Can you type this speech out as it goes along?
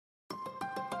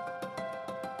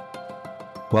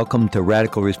Welcome to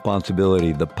Radical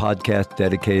Responsibility, the podcast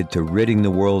dedicated to ridding the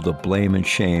world of blame and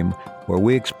shame, where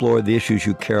we explore the issues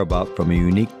you care about from a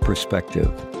unique perspective.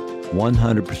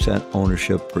 100%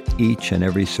 ownership for each and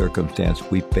every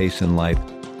circumstance we face in life,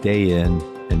 day in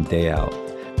and day out.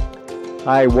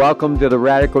 Hi, welcome to the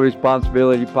Radical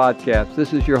Responsibility podcast.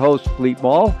 This is your host, Fleet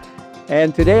Mall,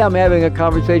 and today I'm having a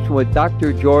conversation with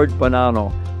Dr. George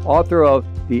Bonanno, author of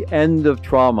The End of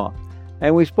Trauma.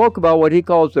 And we spoke about what he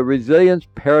calls the resilience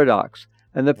paradox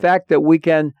and the fact that we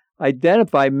can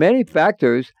identify many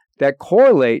factors that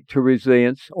correlate to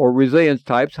resilience or resilience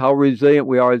types, how resilient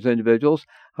we are as individuals.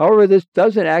 However, this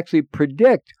doesn't actually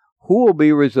predict who will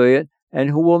be resilient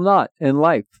and who will not in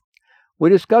life.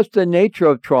 We discussed the nature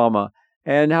of trauma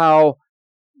and how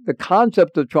the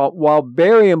concept of trauma, while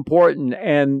very important,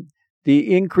 and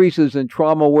the increases in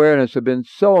trauma awareness have been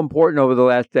so important over the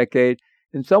last decade,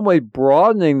 in some ways,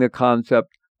 broadening the concept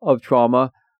of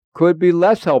trauma could be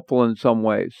less helpful in some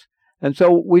ways. And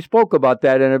so we spoke about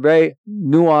that in a very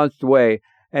nuanced way.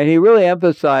 And he really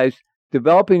emphasized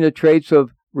developing the traits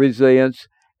of resilience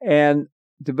and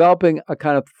developing a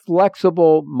kind of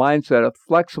flexible mindset, a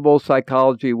flexible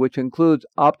psychology, which includes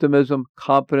optimism,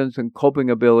 confidence, and coping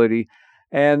ability,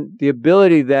 and the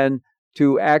ability then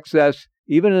to access,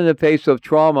 even in the face of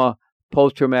trauma,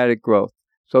 post-traumatic growth.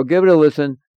 So give it a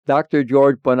listen. Dr.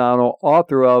 George Bonanno,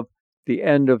 author of The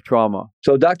End of Trauma.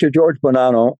 So Dr. George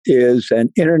Bonanno is an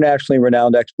internationally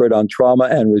renowned expert on trauma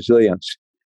and resilience.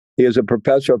 He is a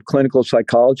professor of clinical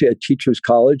psychology at Teachers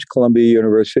College, Columbia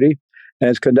University, and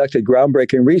has conducted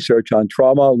groundbreaking research on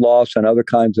trauma, loss, and other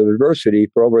kinds of adversity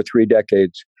for over 3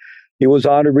 decades. He was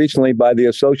honored recently by the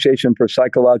Association for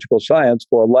Psychological Science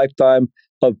for a lifetime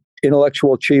of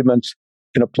intellectual achievements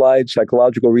in applied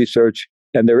psychological research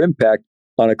and their impact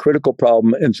on a critical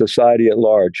problem in society at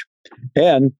large,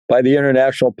 and by the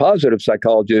International Positive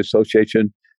Psychology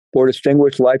Association for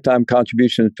distinguished lifetime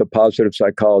contributions to positive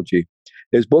psychology.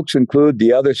 His books include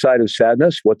The Other Side of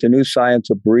Sadness, What the New Science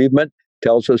of Bereavement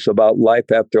Tells Us About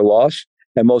Life After Loss,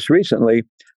 and most recently,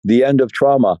 The End of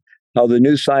Trauma, How the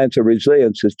New Science of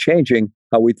Resilience is Changing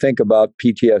How We Think About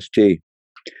PTSD.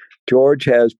 George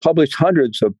has published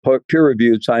hundreds of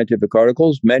peer-reviewed scientific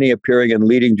articles, many appearing in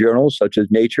leading journals such as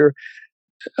Nature,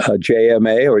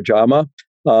 JMA or JAMA,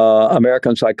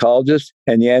 American Psychologist,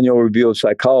 and the Annual Review of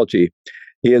Psychology.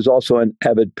 He is also an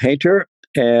avid painter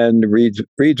and reads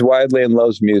widely and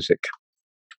loves music,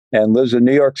 and lives in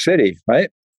New York City, right?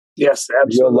 Yes,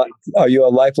 absolutely. Are you a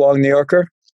lifelong New Yorker?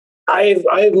 I'm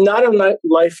not a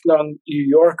lifelong New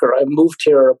Yorker. I moved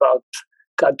here about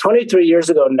 23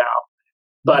 years ago now,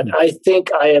 but I think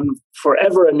I am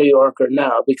forever a New Yorker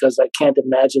now because I can't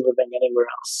imagine living anywhere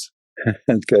else.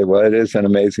 Okay, well, it is an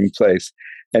amazing place.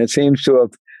 And it seems to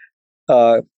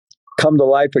have come to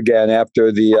life again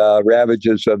after the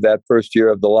ravages of that first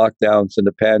year of the lockdowns and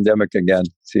the pandemic again,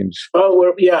 it seems.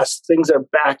 Well, yes, things are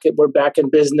back. We're back in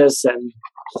business and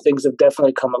things have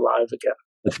definitely come alive again.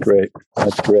 That's great.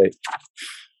 That's great.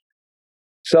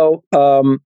 So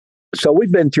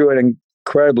we've been through an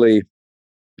incredibly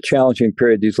challenging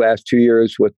period these last 2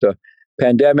 years with the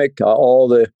pandemic, all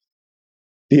the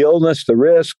illness, the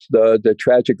risks, the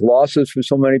tragic losses for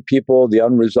so many people, the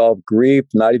unresolved grief,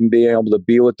 not even being able to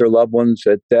be with their loved ones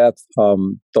at death, the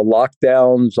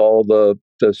lockdowns, all the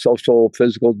social,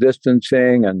 physical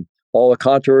distancing, and all the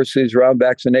controversies around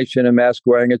vaccination and mask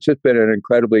wearing. It's just been an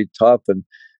incredibly tough and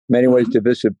many ways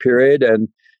divisive period.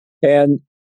 And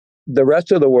the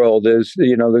rest of the world is,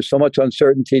 there's so much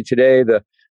uncertainty today.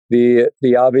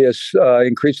 The obvious,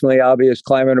 increasingly obvious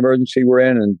climate emergency we're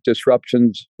in, and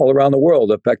disruptions all around the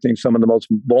world affecting some of the most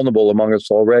vulnerable among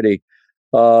us already.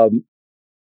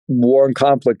 War and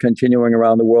conflict continuing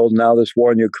around the world. Now this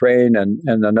war in Ukraine and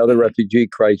another refugee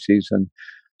crisis. And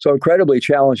so incredibly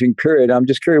challenging period. I'm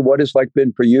just curious what it's like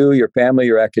been for you, your family,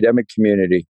 your academic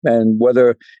community, and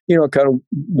whether, kind of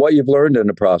what you've learned in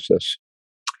the process.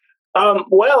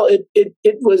 Well,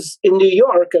 it was in New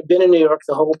York. I've been in New York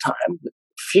the whole time.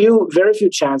 Very few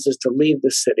chances to leave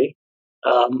the city.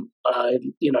 I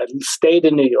stayed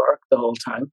in New York the whole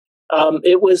time.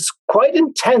 It was quite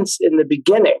intense in the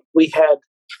beginning. We had,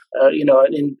 a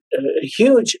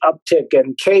huge uptick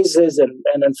in cases,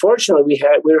 and unfortunately,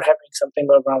 we were having something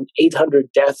around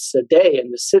 800 deaths a day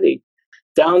in the city.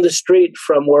 Down the street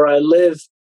from where I live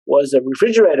was a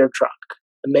refrigerator truck,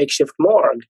 a makeshift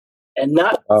morgue, and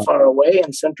not far away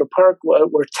in Central Park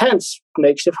were tents,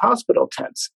 makeshift hospital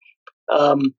tents.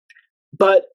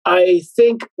 But I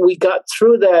think we got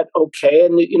through that okay.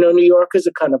 And, New York is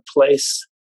a kind of place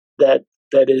that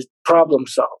is problem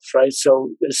solved, right? So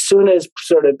as soon as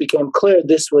sort of became clear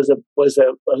this was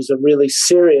a really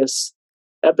serious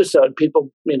episode,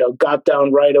 people, got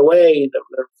down right away.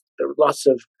 There were lots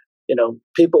of,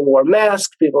 people wore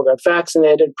masks, people got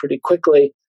vaccinated pretty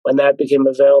quickly when that became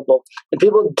available. And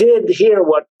people did hear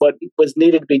what was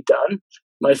needed to be done.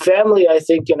 My family, I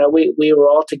think, we were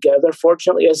all together.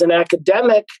 Fortunately, as an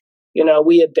academic,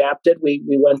 we adapted. We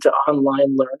went to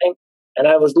online learning. And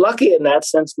I was lucky in that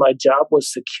sense. My job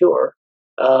was secure.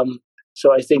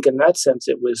 So I think in that sense,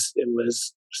 it was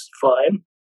fine.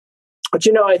 But,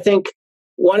 I think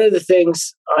one of the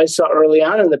things I saw early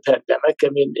on in the pandemic,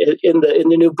 in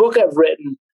the new book I've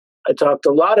written, I talked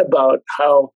a lot about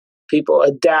how people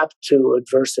adapt to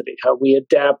adversity, how we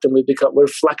adapt and we're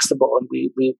flexible and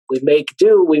we make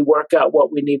do, we work out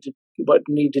what we need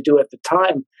to do at the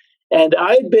time. And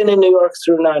I'd been in New York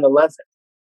through 9/11,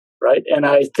 right? And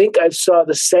I think I saw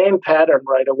the same pattern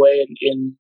right away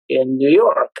in New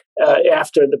York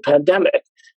after the pandemic,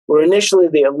 where initially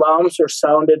the alarms were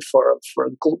sounded for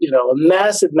a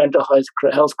massive mental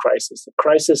health crisis, a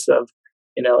crisis of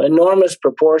enormous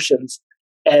proportions,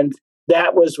 and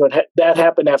that was that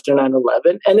happened after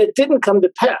 9/11, and it didn't come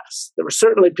to pass. There were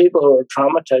certainly people who were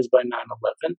traumatized by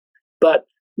 9/11, but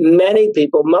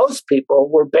most people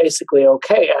were basically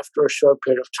okay after a short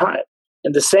period of time.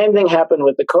 And the same thing happened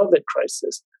with the COVID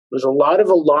crisis. There was a lot of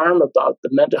alarm about the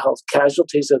mental health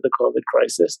casualties of the COVID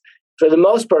crisis. For the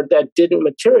most part, that didn't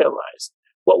materialize.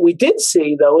 What we did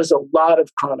see, though, is a lot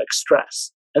of chronic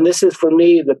stress. And this is, for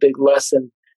me, the big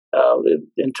lesson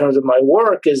in terms of my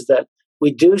work, is that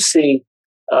we do see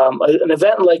an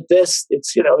event like this.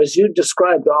 It's, as you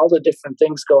described, all the different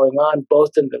things going on,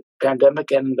 both in the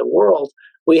pandemic and in the world.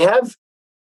 We have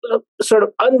sort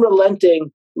of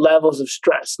unrelenting levels of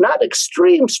stress, not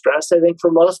extreme stress. I think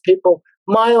for most people,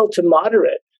 mild to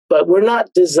moderate, but we're not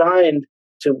designed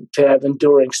to have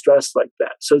enduring stress like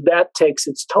that. So that takes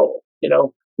its toll.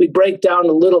 We break down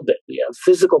a little bit. We have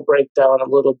physical breakdown a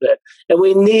little bit, and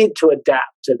we need to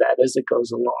adapt to that as it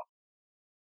goes along.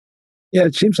 Yeah,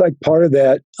 it seems like part of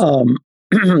that,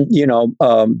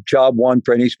 job one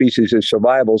for any species is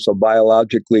survival. So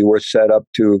biologically, we're set up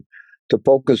to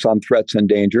focus on threats and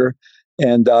danger.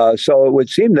 And so it would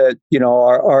seem that,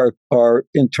 our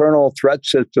internal threat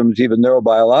systems, even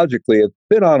neurobiologically, have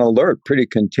been on alert pretty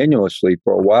continuously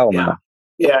for a while now.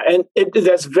 Yeah, and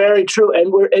that's very true.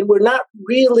 And we're not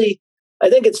really, I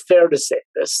think it's fair to say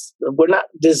this, we're not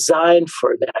designed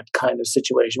for that kind of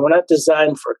situation. We're not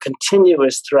designed for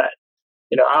continuous threat.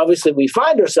 Obviously we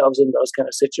find ourselves in those kind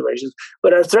of situations,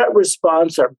 but our threat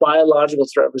response, our biological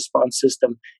threat response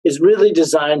system is really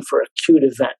designed for acute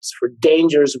events, for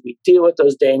dangers. We deal with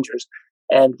those dangers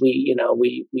and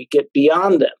we get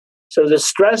beyond them. So the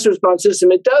stress response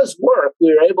system, it does work.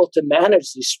 We're able to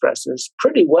manage these stresses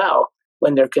pretty well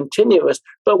when they're continuous,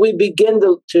 but we begin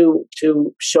to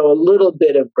show a little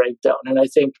bit of breakdown. And I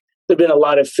think there've been a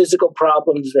lot of physical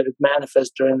problems that have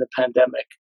manifested during the pandemic.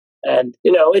 And,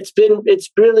 it's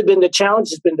really been the challenge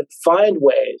has been to find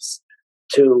ways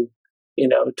to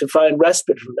find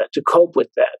respite from that, to cope with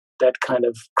that kind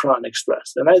of chronic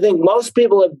stress. And I think most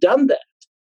people have done that.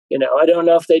 I don't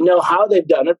know if they know how they've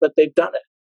done it, but they've done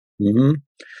it. Mm-hmm.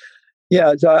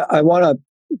 Yeah, so I want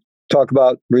to talk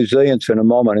about resilience in a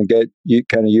moment and get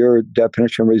your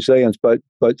definition of resilience. But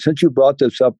since you brought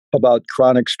this up about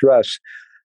chronic stress,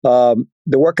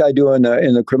 the work I do in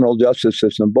the criminal justice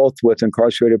system, both with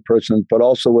incarcerated persons, but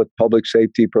also with public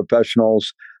safety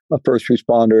professionals, first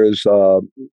responders,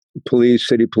 police,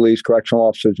 city police, correctional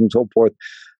officers, and so forth,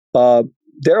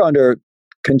 they're under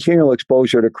continual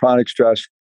exposure to chronic stress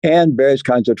and various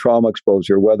kinds of trauma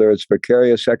exposure, whether it's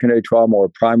vicarious secondary trauma or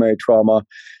primary trauma.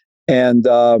 And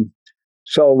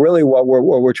so really what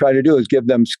we're trying to do is give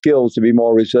them skills to be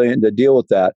more resilient to deal with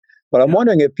that. But I'm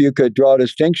wondering if you could draw a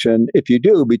distinction, if you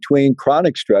do, between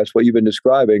chronic stress, what you've been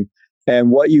describing,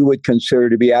 and what you would consider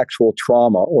to be actual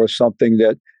trauma, or something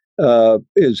that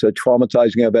is a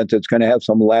traumatizing event that's going to have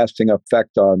some lasting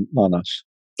effect on us.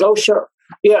 Oh, sure.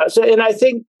 Yeah. So, and I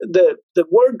think the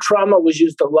word trauma was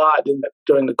used a lot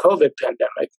during the COVID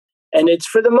pandemic, and it's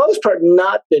for the most part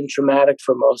not been traumatic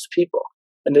for most people.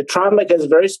 And the trauma has a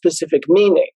very specific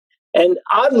meaning. And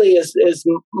oddly, as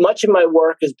much of my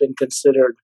work has been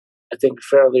considered, I think,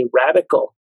 fairly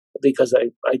radical, because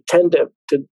I tend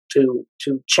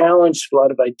to challenge a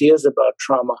lot of ideas about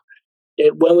trauma.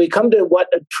 When we come to what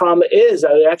a trauma is,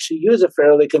 I actually use a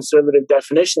fairly conservative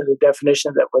definition, the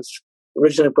definition that was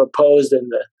originally proposed in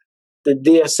the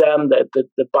DSM,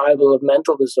 the Bible of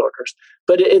Mental Disorders.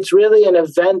 But it's really an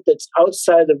event that's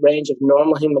outside the range of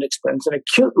normal human experience, an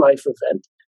acute life event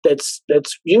that's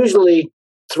usually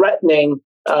threatening,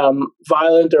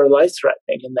 violent or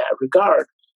life-threatening in that regard.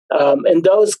 And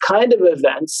those kind of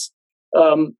events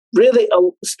really,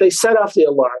 they set off the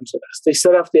alarms in us. They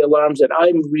set off the alarms that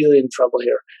I'm really in trouble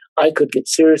here. I could get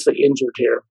seriously injured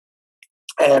here.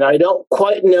 And I don't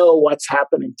quite know what's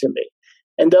happening to me.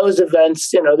 And those events,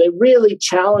 they really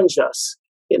challenge us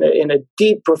in a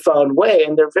deep, profound way.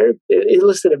 And they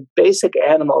elicit a basic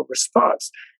animal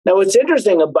response. Now, what's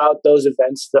interesting about those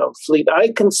events, though, Fleet,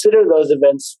 I consider those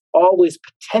events always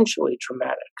potentially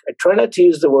traumatic. I try not to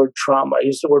use the word trauma. I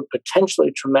use the word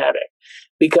potentially traumatic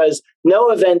because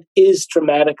no event is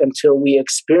traumatic until we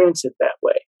experience it that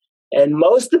way. And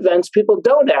most events, people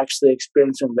don't actually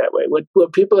experience them that way.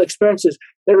 What people experience is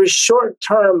there is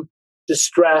short-term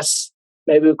distress.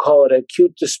 Maybe we call it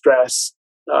acute distress.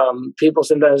 People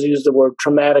sometimes use the word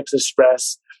traumatic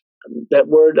distress. That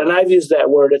word, and I've used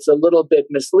that word, it's a little bit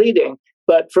misleading.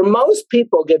 But for most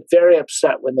people, get very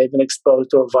upset when they've been exposed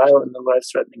to a violent and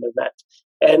life-threatening event.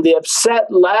 And the upset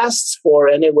lasts for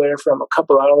anywhere from a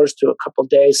couple hours to a couple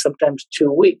days, sometimes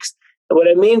 2 weeks. And what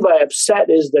I mean by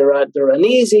upset is they're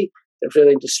uneasy, they're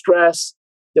feeling distress,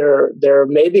 they're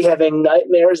maybe having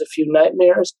nightmares, a few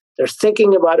nightmares. They're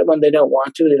thinking about it when they don't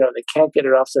want to. They can't get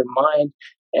it off their mind.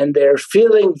 And they're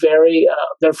feeling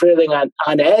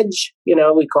on edge.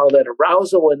 We call that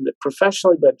arousal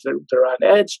professionally, but they're on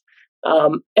edge.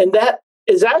 And that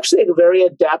is actually a very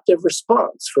adaptive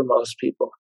response for most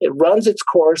people. It runs its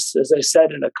course, as I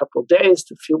said, in a couple of days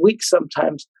to a few weeks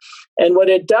sometimes. And what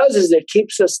it does is it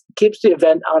keeps the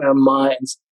event on our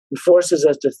minds and forces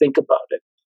us to think about it.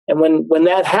 And when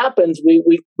that happens,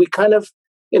 we kind of,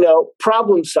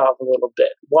 problem solve a little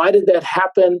bit. Why did that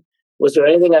happen? Was there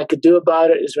anything I could do about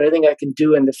it? Is there anything I can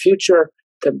do in the future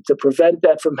to prevent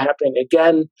that from happening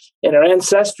again? In our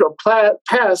ancestral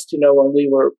past, when we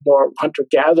were more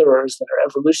hunter-gatherers in our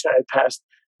evolutionary past,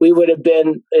 it would have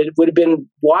been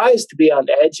wise to be on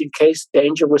edge in case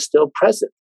danger was still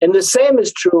present. And the same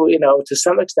is true, to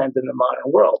some extent in the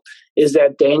modern world. Is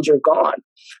that danger gone?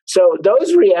 So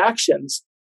those reactions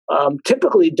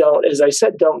typically don't, as I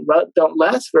said, don't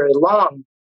last very long.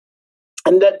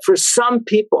 And that for some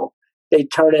people, they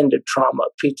turn into trauma,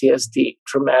 PTSD,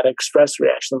 traumatic stress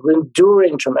reactions,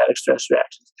 enduring traumatic stress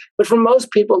reactions. But for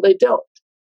most people, they don't.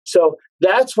 So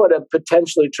that's what a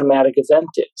potentially traumatic event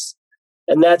is.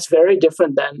 And that's very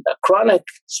different than a chronic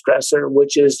stressor,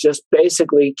 which is just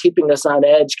basically keeping us on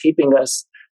edge, keeping us,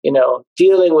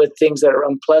 dealing with things that are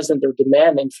unpleasant or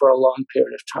demanding for a long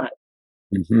period of time.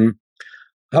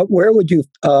 Mm-hmm. Where would you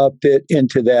fit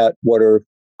into that? What are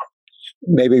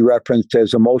maybe referenced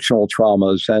as emotional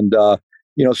traumas? And,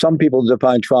 some people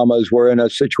define trauma as we're in a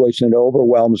situation that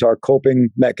overwhelms our coping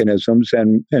mechanisms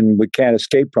and we can't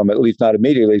escape from it, at least not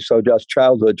immediately. So just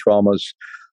childhood traumas,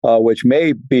 which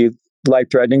may be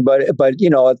life-threatening, but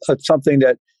it's something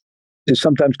that is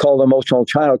sometimes called emotional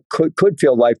trauma could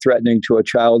feel life-threatening to a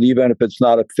child, even if it's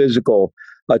not a physical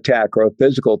attack or a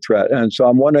physical threat. And so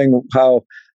I'm wondering how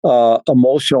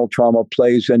emotional trauma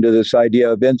plays into this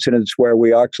idea of incidents where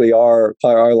we actually our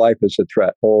life is a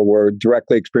threat, or we're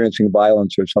directly experiencing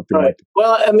violence or something like that.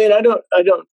 Well, I mean, I don't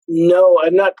know.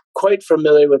 I'm not quite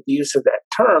familiar with the use of that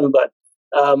term, but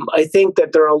I think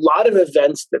that there are a lot of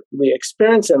events that we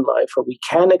experience in life, or we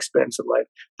can experience in life,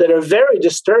 that are very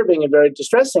disturbing and very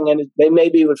distressing, and they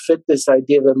maybe would fit this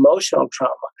idea of emotional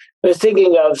trauma. I'm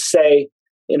thinking of, say,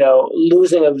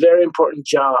 losing a very important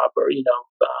job,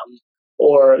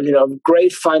 or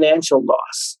great financial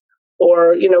loss,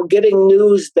 or getting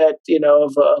news that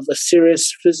of a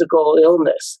serious physical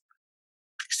illness,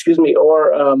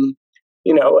 or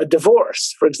a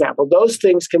divorce, for example. Those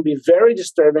things can be very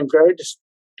disturbing, very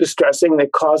distressing. They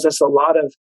cause us a lot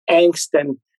of angst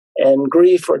and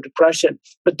grief or depression.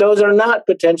 But those are not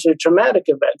potentially traumatic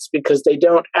events because they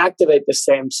don't activate the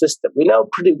same system. We know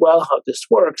pretty well how this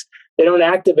works. They don't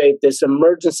activate this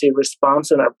emergency response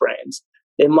in our brains.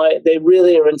 They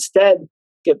really are instead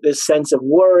get this sense of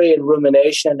worry and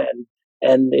rumination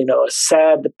and a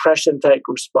sad depression type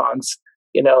response,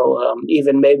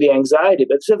 even maybe anxiety,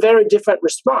 but it's a very different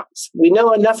response. We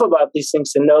know enough about these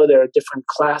things to know they're a different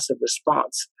class of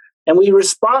response. And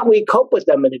we cope with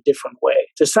them in a different way,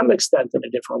 to some extent in a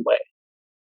different way.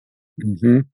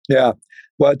 Mm-hmm. Yeah.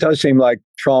 Well, it does seem like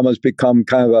trauma's become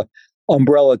kind of a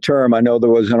umbrella term. I know there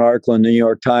was an article in the New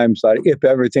York Times that if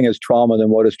everything is trauma, then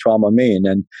what does trauma mean?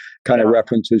 And kind of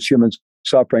references human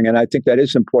suffering. And I think that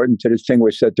is important to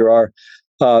distinguish that there are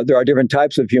different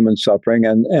types of human suffering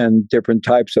and different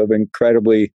types of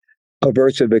incredibly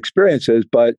aversive experiences,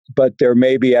 but there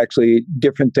may be actually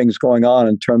different things going on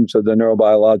in terms of the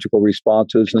neurobiological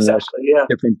responses and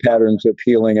different patterns of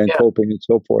healing and coping and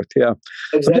so forth. Yeah.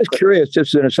 Exactly. I'm just curious,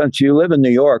 just in a sense, you live in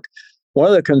New York. One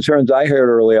of the concerns I heard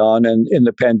early on in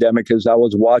the pandemic is I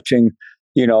was watching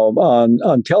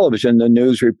on television, the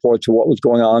news reports of what was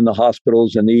going on in the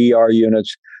hospitals and the ER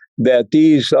units, that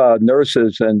these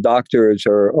nurses and doctors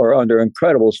are under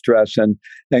incredible stress and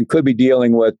could be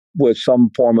dealing with some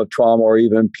form of trauma or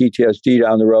even PTSD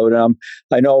down the road. And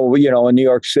I know, in New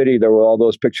York City, there were all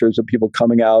those pictures of people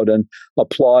coming out and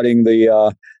applauding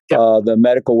the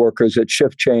medical workers at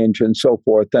shift change and so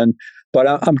forth. But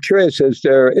I'm curious, is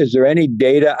there any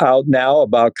data out now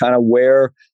about kind of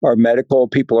where our medical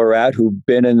people are at who've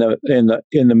been in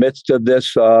the midst of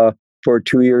this for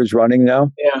 2 years running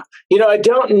now? Yeah, I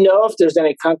don't know if there's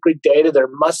any concrete data. There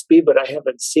must be, but I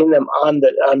haven't seen them on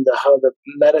how the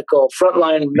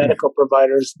frontline medical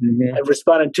providers have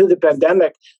responded to the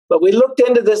pandemic. But we looked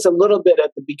into this a little bit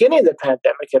at the beginning of the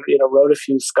pandemic, and wrote a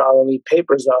few scholarly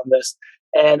papers on this.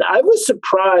 And I was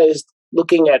surprised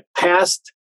looking at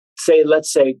past,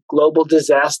 let's say global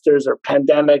disasters or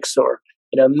pandemics or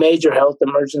major health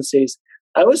emergencies.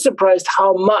 I was surprised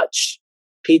how much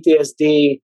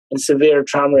PTSD and severe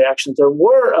trauma reactions there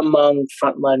were among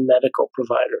frontline medical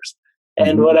providers.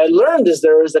 And what I learned is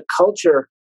there is a culture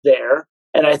there,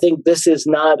 and I think this is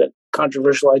not a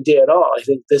controversial idea at all. I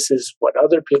think this is what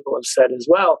other people have said as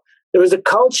well. There was a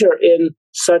culture in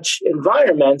such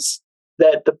environments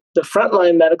that the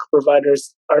frontline medical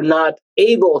providers are not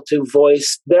able to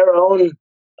voice their own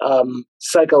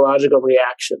psychological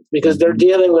reactions because they're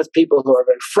dealing with people who are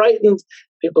very frightened,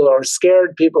 people who are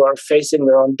scared, people are facing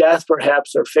their own death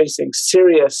perhaps, or facing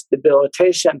serious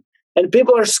debilitation. And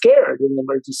people are scared in the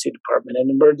emergency department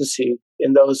and emergency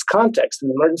in those contexts, in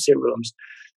the emergency rooms.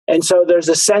 And so there's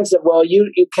a sense of, well, you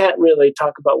can't really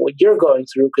talk about what you're going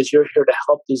through because you're here to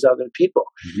help these other people.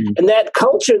 And that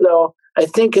culture, though, I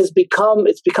think it's become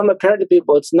apparent to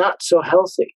people it's not so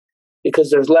healthy because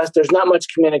there's not much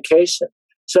communication.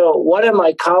 So one of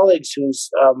my colleagues, who's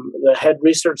the head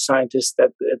research scientist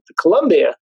at the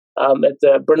Columbia, at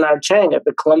the Bernard Chang at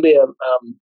the Columbia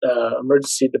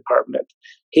Emergency Department,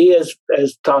 he has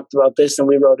talked about this, and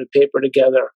we wrote a paper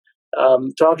together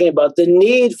talking about the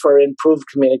need for improved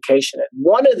communication. And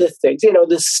one of the things,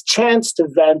 this chance to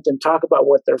vent and talk about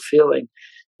what they're feeling.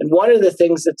 And one of the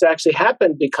things that's actually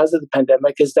happened because of the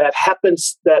pandemic is that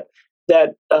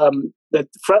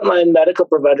frontline medical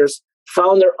providers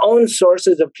found their own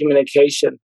sources of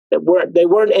communication that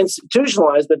weren't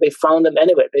institutionalized, but they found them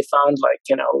anyway. They found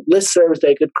listservs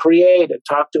they could create and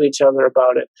talk to each other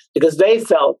about it because they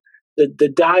felt the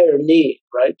dire need,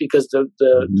 right? Because the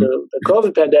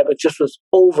COVID pandemic just was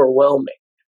overwhelming.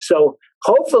 So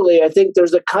hopefully, I think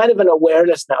there's a kind of an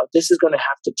awareness now. This is going to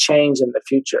have to change in the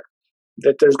future.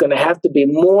 That there's going to have to be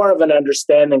more of an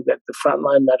understanding that the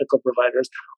frontline medical providers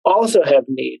also have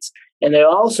needs, and they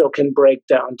also can break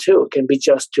down too. It can be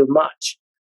just too much.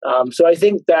 So I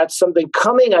think that's something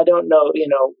coming. I don't know.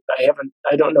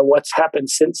 I don't know what's happened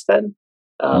since then.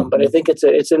 But I think it's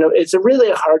a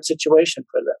really hard situation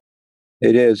for them.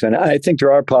 It is, and I think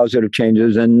there are positive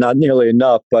changes, and not nearly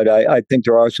enough. But I think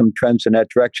there are some trends in that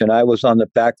direction. I was on the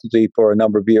faculty for a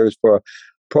number of years for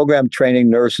program training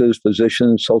nurses,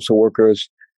 physicians, social workers,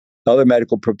 other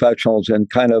medical professionals, and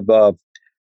kind of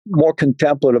more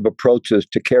contemplative approaches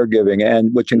to caregiving, and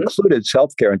which included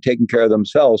self-care and taking care of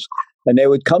themselves. And they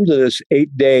would come to this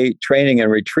 8-day training and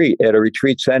retreat at a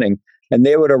retreat setting, and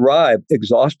they would arrive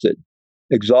exhausted,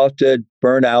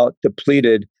 burnout,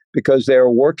 depleted, because they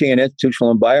were working in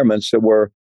institutional environments that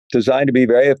were designed to be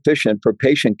very efficient for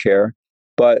patient care,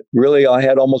 but really I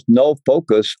had almost no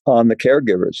focus on the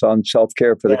caregivers, on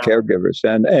self-care for the caregivers.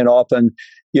 And often,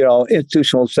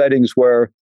 institutional settings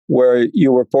where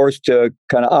you were forced to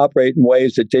kind of operate in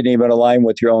ways that didn't even align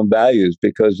with your own values,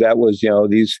 because that was,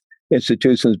 these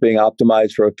institutions being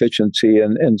optimized for efficiency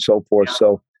and so forth.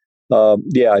 So,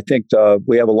 I think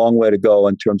we have a long way to go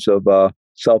in terms of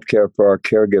self-care for our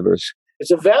caregivers. It's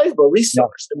a valuable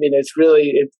resource. I mean,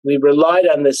 we relied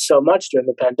on this so much during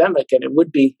the pandemic, and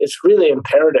it's really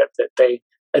imperative that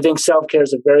I think self-care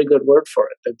is a very good word for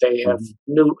it, that they have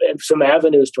some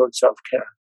avenues towards self-care.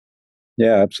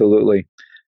 Yeah, absolutely.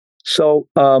 So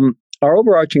our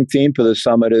overarching theme for the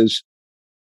summit is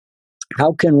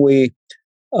how can we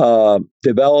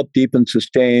develop, deepen,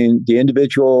 sustain the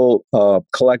individual,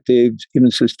 collective,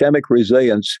 even systemic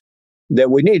resilience that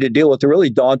we need to deal with the really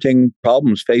daunting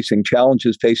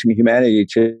challenges facing humanity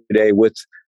today with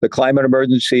the climate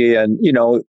emergency and,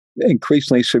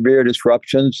 increasingly severe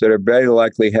disruptions that are very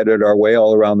likely headed our way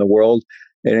all around the world,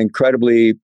 an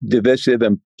incredibly divisive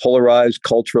and polarized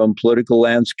cultural and political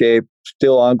landscape,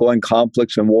 still ongoing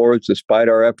conflicts and wars despite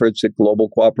our efforts at global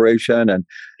cooperation, and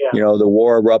the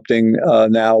war erupting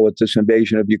now with this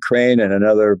invasion of Ukraine and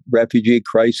another refugee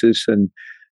crisis, and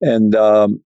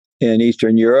in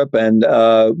Eastern Europe, and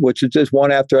which is just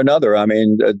one after another. I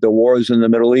mean, the wars in the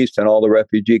Middle East and all the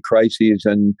refugee crises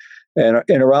and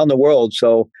around the world.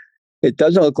 So it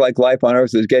doesn't look like life on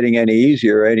Earth is getting any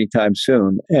easier anytime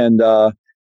soon. And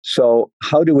so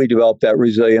how do we develop that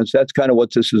resilience? That's kind of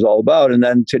what this is all about. And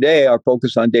then today, our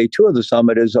focus on day 2 of the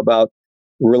summit is about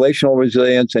relational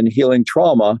resilience and healing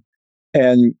trauma.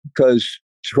 And because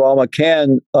trauma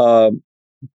can, I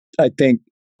think,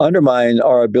 undermine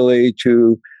our ability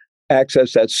to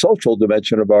access that social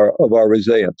dimension of our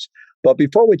resilience. But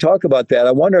before we talk about that,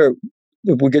 I wonder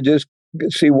if we could just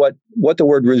see what the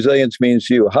word resilience means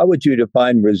to you. How would you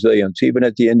define resilience, even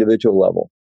at the individual level?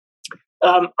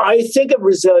 I think of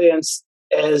resilience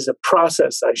as a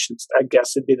process, I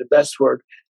guess would be the best word.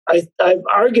 I've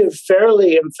argued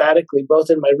fairly emphatically, both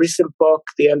in my recent book,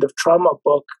 the End of Trauma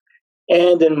book,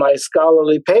 and in my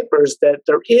scholarly papers, that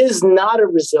there is not a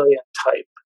resilient type.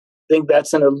 I think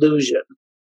that's an illusion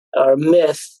or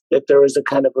myth that there is a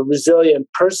kind of a resilient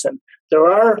person. There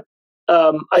are,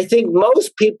 I think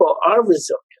most people are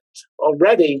resilient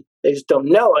already. They just don't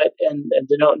know it, and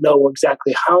they don't know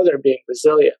exactly how they're being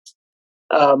resilient.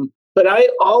 But I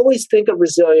always think of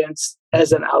resilience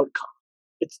as an outcome.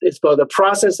 It's both a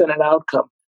process and an outcome.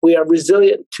 We are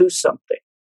resilient to something.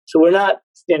 So we're not,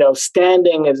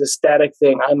 standing as a static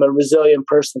thing. I'm a resilient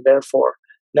person, therefore,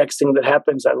 next thing that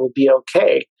happens, I will be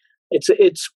okay.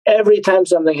 It's every time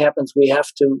something happens, we have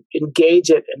to engage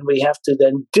it, and we have to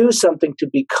then do something to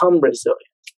become resilient.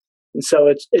 And so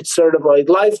it's sort of like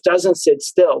life doesn't sit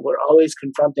still. We're always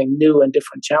confronting new and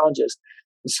different challenges.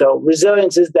 And so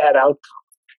resilience is that outcome.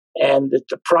 And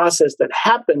the process that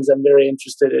happens, I'm very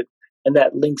interested in, and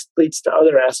that leads to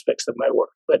other aspects of my work.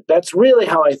 But that's really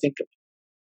how I think of it.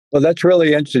 Well, that's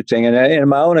really interesting. And in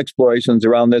my own explorations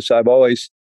around this, I've always,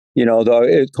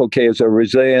 it's okay, is a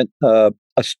resilient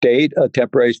a state, a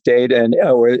temporary state, and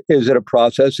or is it a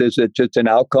process? Is it just an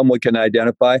outcome we can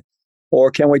identify?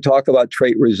 Or can we talk about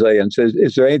trait resilience?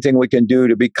 Is there anything we can do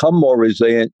to become more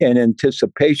resilient in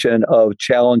anticipation of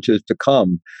challenges to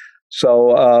come?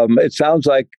 So it sounds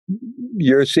like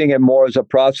you're seeing it more as a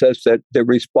process that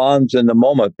responds in the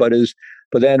moment. But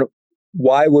then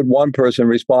why would one person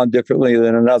respond differently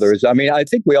than another? I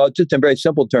think we all, just in very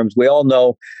simple terms, we all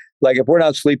know, like if we're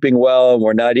not sleeping well and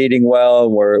we're not eating well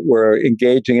and we're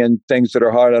engaging in things that are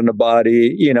hard on the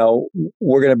body,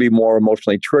 we're going to be more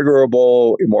emotionally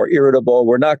triggerable, more irritable.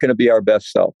 We're not going to be our best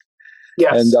self.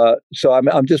 Yes. And so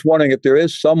I'm just wondering if there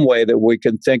is some way that we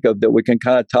can think of that we can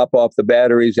kind of top off the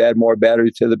batteries, add more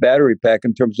batteries to the battery pack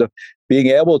in terms of being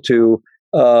able to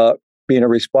be in a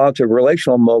responsive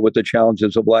relational mode with the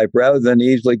challenges of life, rather than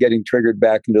easily getting triggered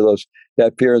back into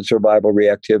that fear and survival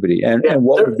reactivity. And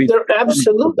what would be there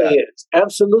absolutely is.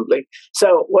 Absolutely.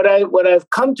 So what I've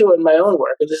come to in my own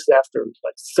work, and this is after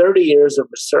like 30 years of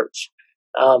research,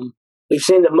 we've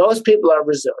seen that most people are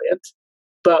resilient,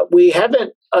 but we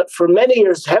haven't, for many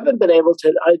years, haven't been able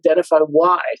to identify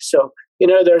why. So,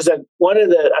 there's one of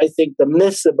the, I think, the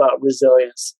myths about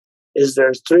resilience is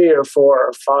there's 3 or 4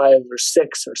 or 5 or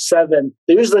 6 or 7.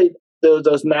 Usually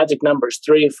those magic numbers,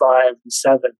 3, 5, and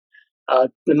 7.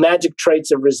 The magic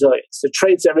traits of resilience, the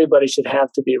traits everybody should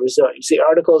have to be resilient. You see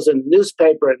articles in the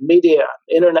newspaper and media,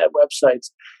 internet websites.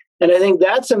 And I think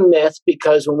that's a myth,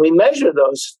 because when we measure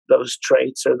those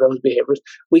traits or those behaviors,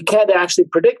 we can't actually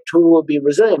predict who will be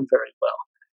resilient very well.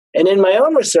 And in my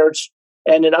own research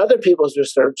and in other people's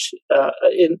research,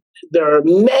 there are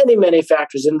many, many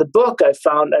factors. In the book, I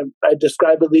found I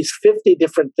describe at least 50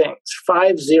 different things,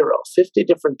 50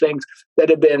 different things that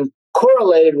have been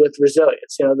correlated with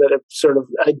resilience, that have sort of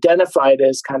identified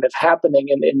as kind of happening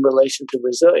in relation to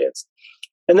resilience.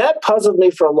 And that puzzled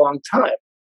me for a long time.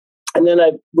 And then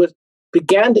I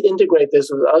began to integrate this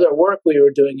with other work we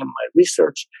were doing in my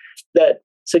research that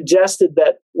suggested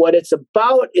that what it's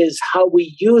about is how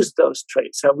we use those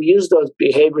traits, how we use those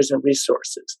behaviors and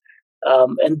resources.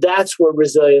 And that's where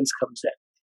resilience comes in.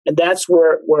 And that's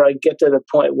where I get to the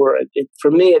point where,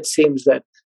 for me, it seems that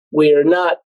we are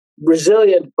not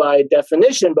resilient by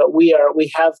definition, but we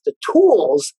have the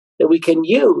tools that we can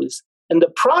use. And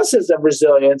the process of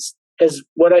resilience is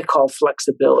what I call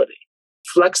flexibility,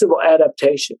 flexible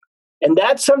adaptation. And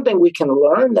that's something we can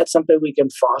learn. That's something we can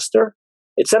foster.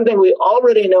 It's something we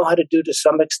already know how to do to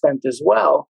some extent as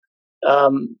well.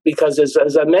 Because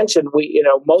as I mentioned,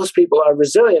 most people are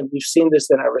resilient. We've seen this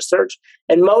in our research.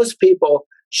 And most people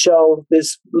show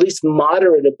this at least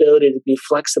moderate ability to be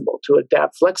flexible, to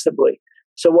adapt flexibly.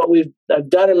 So what I've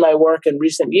done in my work in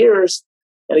recent years,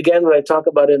 and again, what I talk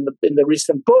about in the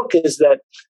recent book, is that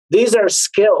these are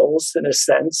skills, in a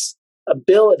sense,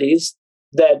 abilities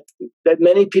that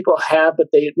many people have, but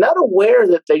they're not aware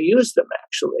that they use them,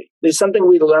 actually. It's something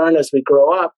we learn as we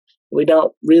grow up. We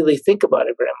don't really think about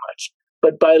it very much.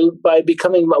 But by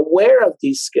becoming aware of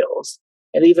these skills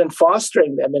and even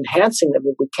fostering them, enhancing them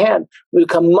if we can, we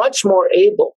become much more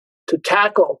able to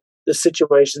tackle the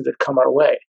situations that come our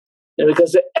way. And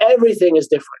because everything is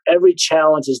different. Every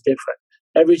challenge is different.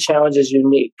 Every challenge is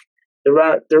unique.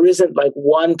 There isn't like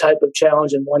one type of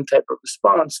challenge and one type of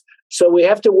response. So we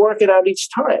have to work it out each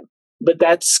time. But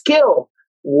that skill,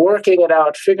 working it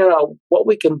out, figuring out what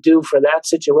we can do for that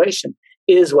situation,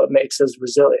 is what makes us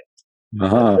resilient.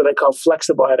 That's what I call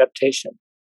flexible adaptation.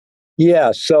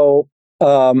 Yeah. So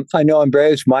I know in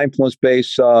various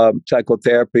mindfulness-based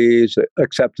psychotherapies,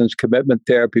 acceptance commitment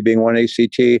therapy being one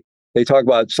ACT, they talk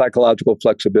about psychological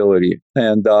flexibility.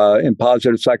 And in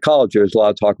positive psychology, there's a lot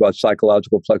of talk about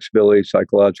psychological flexibility,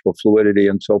 psychological fluidity,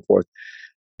 and so forth.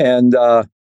 And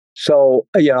so,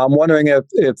 I'm wondering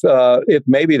if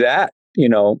maybe that,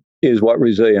 is what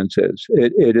resilience is.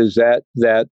 It is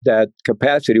that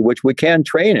capacity which we can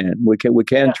train in. We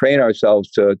can train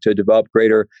ourselves to develop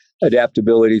greater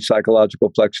adaptability,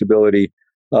 psychological flexibility.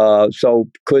 So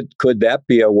could that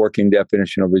be a working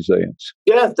definition of resilience?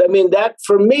 Yeah, I mean, that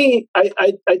for me,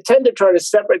 I tend to try to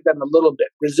separate them a little bit.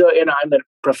 I'm a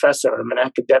professor, I'm an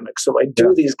academic, so I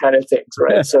do these kind of things,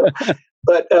 right? So,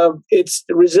 but it's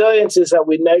resilience is how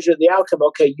we measure the outcome.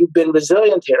 Okay, you've been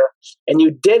resilient here, and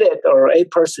you did it, or a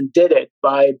person did it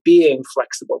by being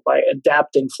flexible, by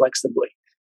adapting flexibly.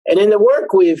 And in the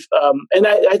work we've, and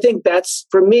I think that's,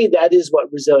 for me, that is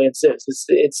what resilience is.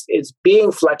 It's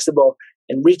being flexible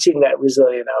and reaching that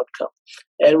resilient outcome.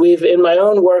 And in my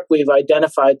own work, we've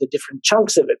identified the different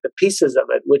chunks of it, the pieces of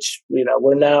it, which,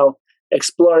 we're now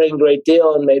exploring a great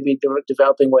deal and maybe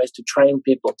developing ways to train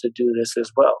people to do this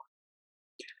as well.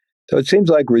 So it seems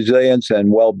like resilience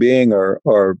and well-being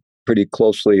are pretty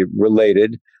closely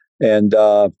related. And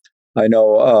I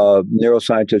know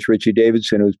neuroscientist Richie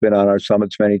Davidson, who's been on our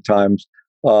summits many times,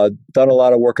 done a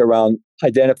lot of work around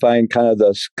identifying kind of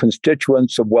the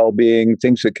constituents of well-being,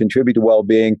 things that contribute to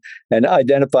well-being, and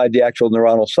identified the actual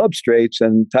neuronal substrates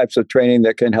and types of training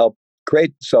that can help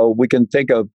create. So we can think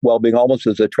of well-being almost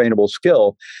as a trainable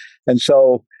skill. And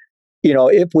so,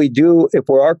 if we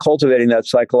are cultivating that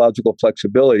psychological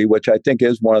flexibility, which I think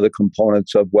is one of the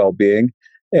components of well-being,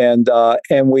 and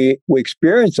we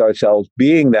experience ourselves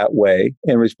being that way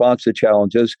in response to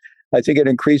challenges, I think it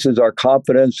increases our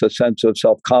confidence, a sense of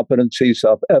self-competency,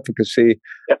 self-efficacy,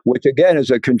 which again is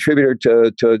a contributor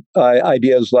to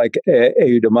ideas like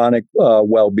eudaimonic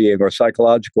well-being or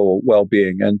psychological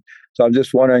well-being. And so I'm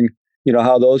just wondering,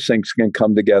 how those things can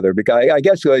come together. Because I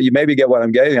guess you maybe get what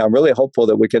I'm getting. I'm really hopeful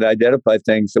that we can identify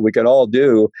things that we can all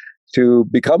do to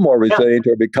become more resilient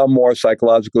or become more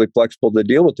psychologically flexible to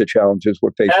deal with the challenges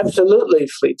we're facing. Absolutely,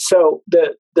 Fleet. So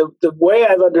the way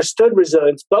I've understood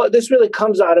resilience, but this really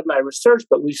comes out of my research,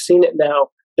 but we've seen it now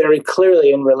very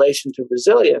clearly in relation to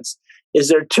resilience, is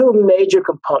there are two major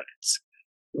components.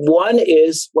 One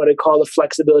is what I call the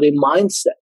flexibility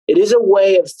mindset. It is a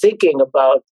way of thinking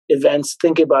about events,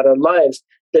 thinking about our lives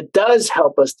that does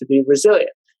help us to be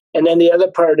resilient. And then the other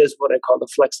part is what I call the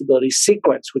flexibility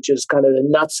sequence, which is kind of the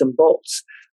nuts and bolts.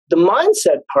 The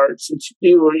mindset part, since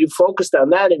you focused on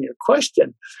that in your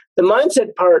question, the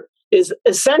mindset part is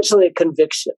essentially a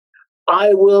conviction.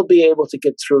 I will be able to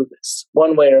get through this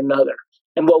one way or another.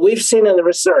 And what we've seen in the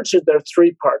research is there are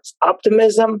three parts.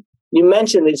 Optimism, you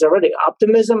mentioned these already,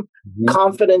 optimism,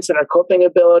 confidence in our coping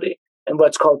ability, and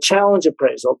what's called challenge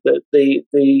appraisal,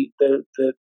 the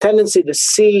tendency to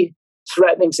see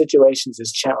threatening situations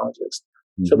as challenges.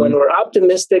 So when we're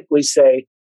optimistic, we say,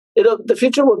 the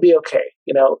future will be okay.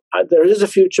 There is a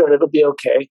future and it'll be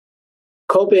okay.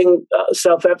 Coping,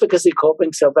 self-efficacy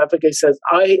says,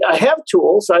 I have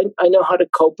tools. I know how to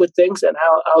cope with things and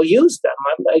I'll use them.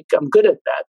 I'm good at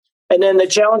that. And then the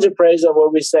challenge appraisal where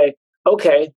we say,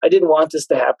 okay, I didn't want this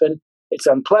to happen. It's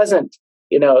unpleasant.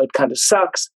 It kind of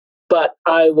sucks, but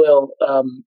I will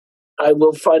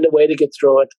find a way to get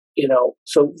through it.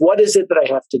 So what is it that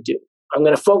I have to do? I'm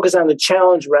going to focus on the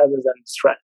challenge rather than the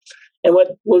threat. And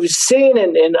what we've seen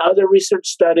in other research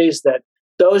studies that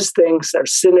those things are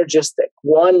synergistic.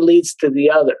 One leads to the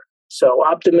other. So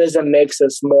optimism makes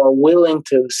us more willing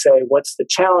to say, what's the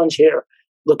challenge here?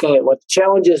 Looking at what the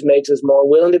challenge is makes us more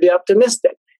willing to be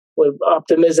optimistic. With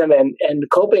optimism and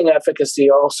coping efficacy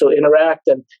also interact.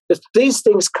 And these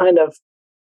things kind of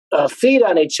feed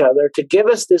on each other to give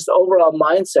us this overall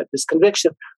mindset, this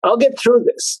conviction. I'll get through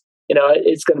this.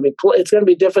 It's going to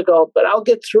be difficult, but I'll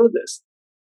get through this.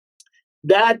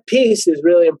 That piece is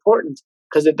really important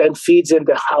because it then feeds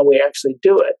into how we actually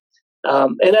do it.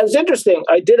 And it was interesting.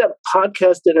 I did a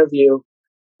podcast interview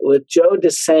with Joe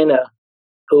DeSena,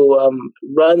 who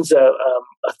runs a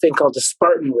thing called the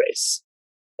Spartan Race.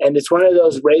 And it's one of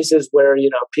those races where,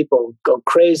 people go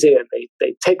crazy and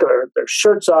they take their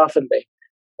shirts off and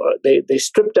they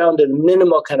strip down to the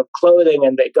minimal kind of clothing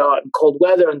and they go out in cold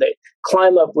weather and they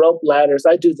climb up rope ladders.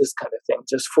 I do this kind of thing,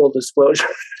 just full disclosure.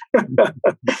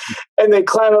 And they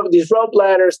climb up these rope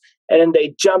ladders and then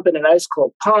they jump in an ice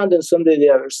cold pond and swim to the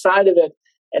other side of it.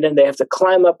 And then they have to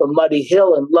climb up a muddy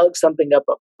hill and lug something up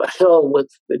a hill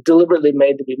deliberately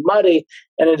made to be muddy,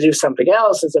 and then do something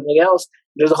else and something else.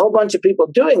 There's a whole bunch of people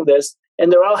doing this, and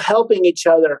they're all helping each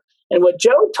other. And what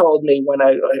Joe told me when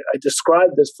I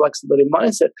described this flexibility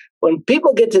mindset, when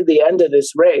people get to the end of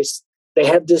this race, they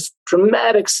have this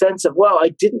dramatic sense of, well,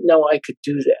 I didn't know I could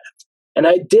do that. And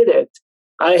I did it.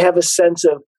 I have a sense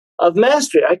of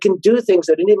mastery. I can do things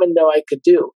I didn't even know I could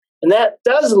do. And that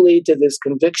does lead to this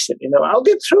conviction. I'll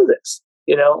get through this.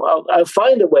 I'll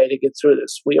find a way to get through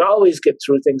this. We always get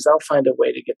through things. I'll find a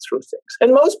way to get through things.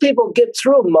 And most people get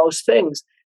through most things,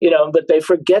 but they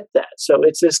forget that. So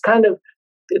it's this kind of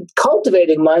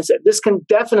cultivating mindset. This can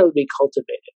definitely be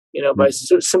cultivated, by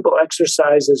simple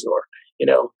exercises or,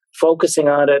 focusing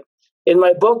on it. In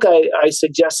my book, I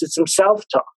suggested some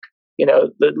self-talk,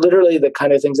 literally the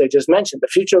kind of things I just mentioned. The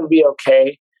future will be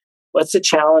okay. What's the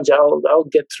challenge? I'll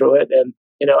get through it. And,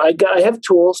 I have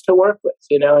tools to work with,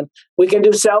 and we can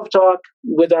do self-talk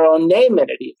with our own name in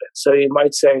it even. So you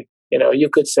might say, you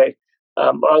could say,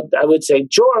 I would say,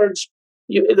 George,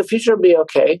 the future will be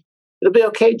okay. It'll be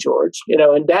okay, George.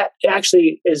 And that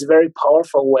actually is a very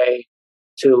powerful way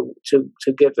to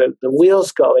get the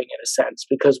wheels going in a sense,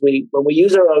 because when we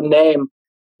use our own name,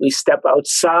 we step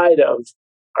outside of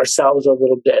ourselves a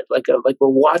little bit, like we're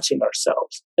watching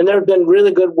ourselves. And there have been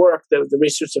really good work. The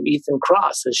research of Ethan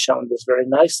Kross has shown this very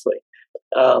nicely.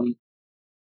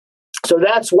 So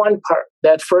that's one part,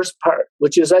 that first part,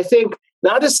 which is, I think,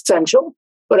 not essential,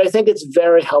 but I think it's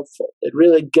very helpful. It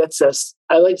really gets us,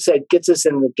 I like to say, it gets us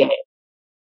in the game.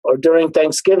 Or during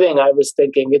Thanksgiving, I was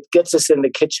thinking it gets us in the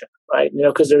kitchen, right?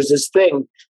 Because there's this thing,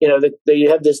 that you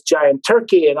have this giant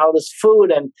turkey and all this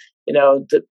food, and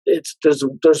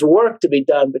there's work to be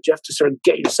done, but you have to sort of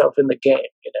get yourself in the game.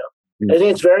 I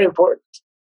think it's very important.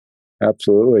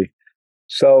 Absolutely.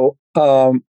 So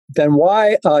then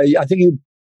why? I think you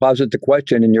posit the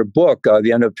question in your book,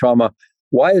 The End of Trauma.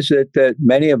 Why is it that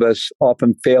many of us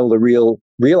often fail to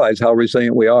realize how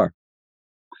resilient we are?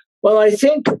 Well, I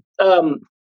think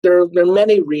there are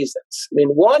many reasons. I mean,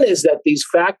 one is that these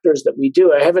factors that we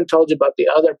do, I haven't told you about the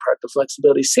other part, the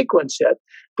flexibility sequence yet,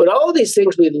 but all of these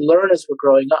things we learn as we're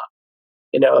growing up.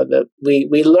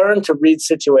 We learn to read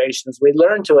situations, we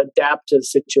learn to adapt to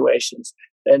situations,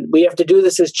 and we have to do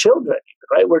this as children,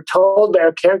 right? We're told by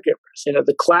our caregivers.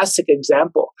 The classic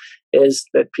example is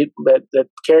that that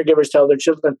caregivers tell their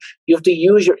children, you have to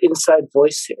use your inside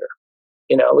voice here.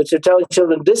 Which they're telling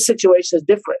children, this situation is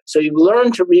different. So you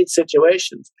learn to read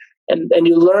situations and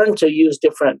you learn to use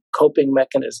different coping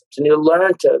mechanisms, and you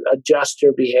learn to adjust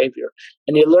your behavior,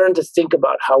 and you learn to think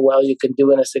about how well you can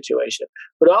do in a situation.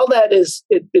 But all that it's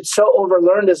so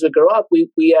overlearned as we grow up,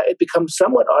 it becomes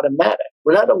somewhat automatic.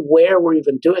 We're not aware we're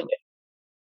even doing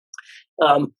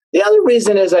it. The other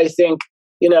reason is, I think,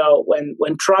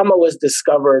 when trauma was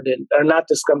discovered,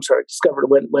 discovered,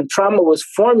 when trauma was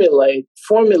formulated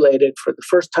for the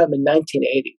first time in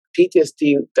 1980,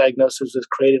 PTSD diagnosis was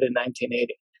created in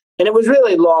 1980. And it was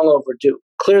really long overdue.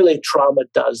 Clearly, trauma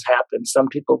does happen. Some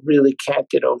people really can't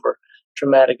get over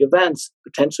traumatic events,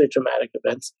 potentially traumatic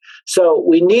events. So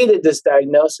we needed this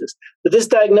diagnosis. But this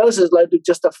diagnosis led to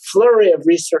just a flurry of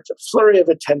research, a flurry of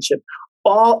attention,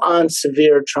 all on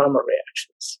severe trauma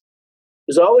reactions.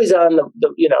 It was always on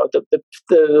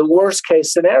the worst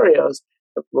case scenarios.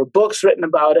 There were books written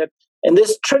about it. And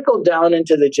this trickled down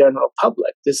into the general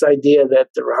public, this idea that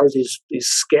there are these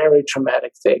scary,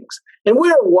 traumatic things. And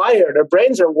we're wired, our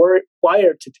brains are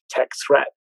wired to detect threat.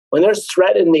 When there's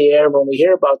threat in the air, when we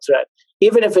hear about threat,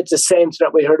 even if it's the same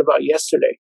threat we heard about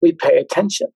yesterday, we pay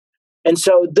attention. And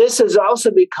so this has also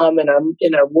become in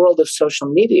our world of social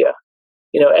media.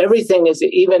 Everything is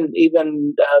even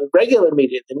regular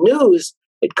media, the news,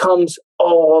 it comes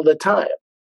all the time.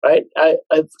 Right?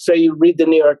 So you read the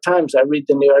New York Times. I read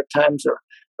the New York Times or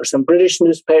some British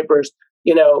newspapers.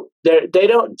 They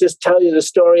don't just tell you the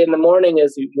story in the morning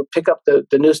as you pick up the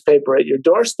newspaper at your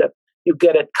doorstep. You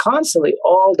get it constantly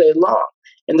all day long.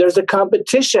 And there's a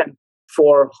competition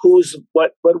for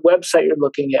what website you're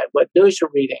looking at, what news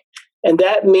you're reading. And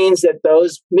that means that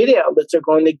those media outlets are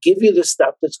going to give you the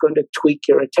stuff that's going to tweak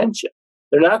your attention.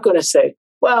 They're not going to say,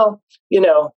 well,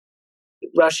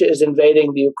 Russia is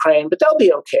invading the Ukraine, but they'll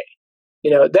be okay.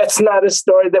 That's not a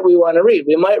story that we want to read.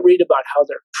 We might read about how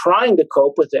they're trying to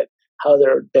cope with it, how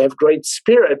they have great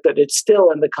spirit, but it's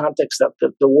still in the context of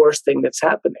the worst thing that's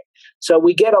happening. So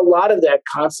we get a lot of that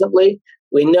constantly.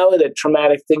 We know that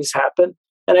traumatic things happen.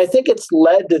 And I think it's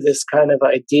led to this kind of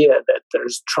idea that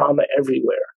there's trauma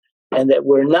everywhere and that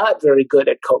we're not very good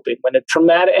at coping when a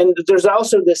traumatic, and there's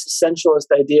also this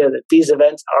essentialist idea that these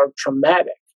events are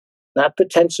traumatic, not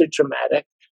potentially traumatic,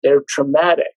 they're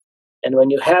traumatic. And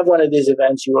when you have one of these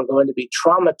events, you are going to be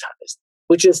traumatized,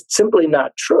 which is simply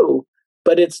not true.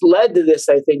 But it's led to this,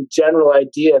 I think, general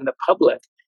idea in the public.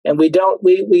 And I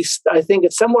think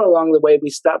it's somewhere along the way, we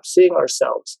stopped seeing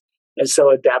ourselves as so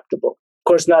adaptable. Of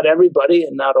course, not everybody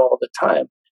and not all the time.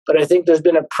 But I think there's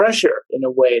been a pressure in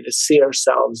a way to see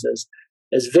ourselves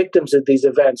as victims of these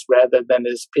events rather than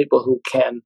as people who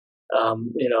can,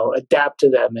 adapt to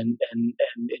them and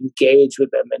engage with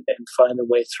them and find a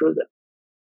way through them.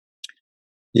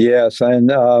 Yes, and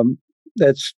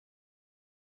that's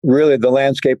really the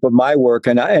landscape of my work.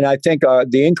 And I think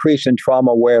the increase in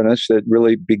trauma awareness that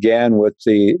really began with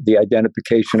the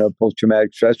identification of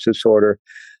post-traumatic stress disorder,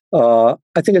 I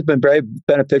think it's been very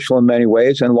beneficial in many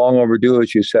ways and long overdue,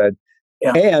 as you said.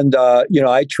 Yeah. And,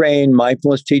 I train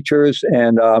mindfulness teachers,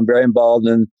 and I'm very involved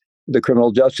in the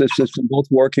criminal justice system, both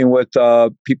working with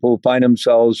people who find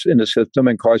themselves in the system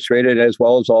incarcerated, as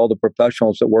well as all the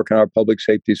professionals that work in our public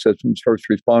safety systems, first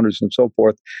responders, and so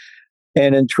forth.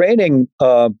 And in training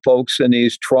folks in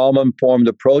these trauma-informed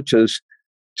approaches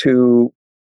to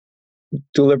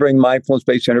delivering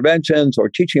mindfulness-based interventions or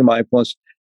teaching mindfulness,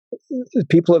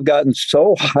 people have gotten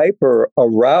so hyper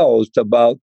aroused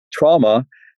about trauma,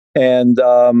 and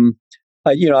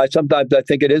sometimes I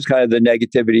think it is kind of the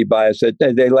negativity bias that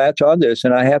they latch on this,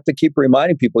 and I have to keep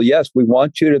reminding people, yes, we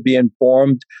want you to be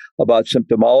informed about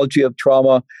symptomology of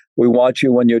trauma. We want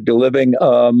you, when you're delivering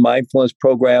mindfulness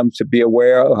programs, to be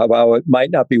aware of how it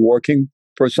might not be working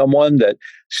for someone, that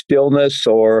stillness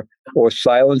or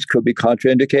silence could be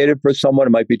contraindicated for someone.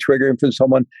 It might be triggering for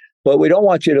someone. But we don't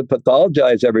want you to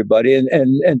pathologize everybody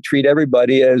and treat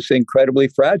everybody as incredibly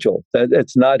fragile. That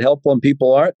it's not helpful, and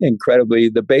people aren't incredibly.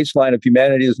 The baseline of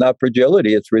humanity is not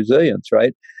fragility; it's resilience,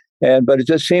 right? But it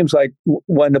just seems like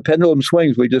when the pendulum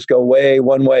swings, we just go way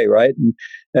one way, right?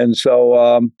 And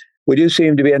so we do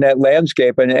seem to be in that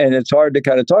landscape, and it's hard to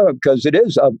kind of talk about because it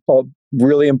is a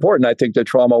really important. I think the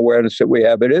trauma awareness that we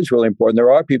have, it is really important.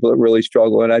 There are people that really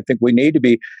struggle, and I think we need to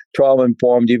be trauma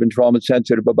informed, even trauma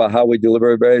sensitive about how we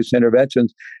deliver various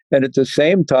interventions. And at the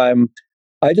same time,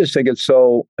 I just think it's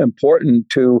so important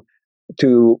to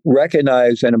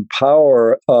recognize and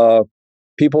empower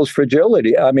people's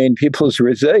fragility. I mean, people's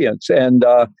resilience. And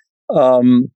I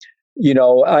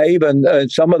even,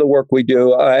 some of the work we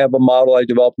do, I have a model I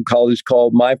developed in college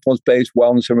called mindfulness-based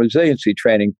wellness and resiliency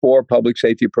training for public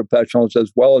safety professionals,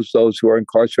 as well as those who are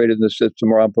incarcerated in the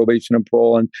system or on probation and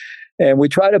parole. And we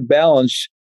try to balance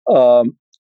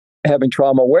having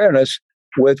trauma awareness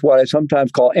with what I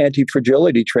sometimes call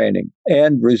anti-fragility training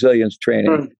and resilience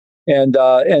training. And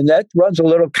that runs a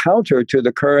little counter to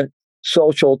the current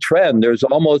social trend. There's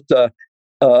almost a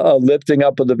lifting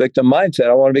up of the victim mindset.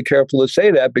 I want to be careful to say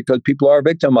that because people are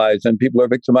victimized, and people are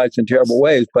victimized in terrible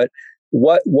ways. But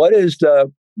what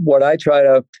I try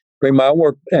to bring my own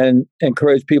work and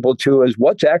encourage people to is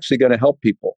what's actually going to help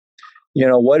people.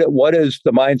 What is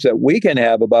the mindset we can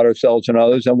have about ourselves and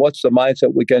others, and what's the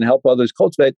mindset we can help others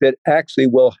cultivate that actually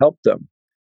will help them,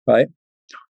 right?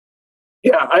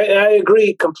 Yeah, I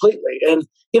agree completely. And,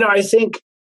 I think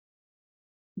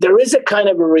there is a kind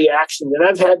of a reaction, and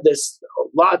I've had this a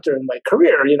lot during my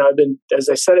career. As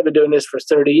I said, I've been doing this for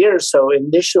 30 years. So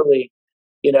initially,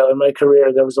 in my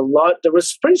career, there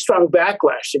was pretty strong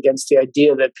backlash against the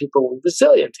idea that people were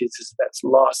resilient. That's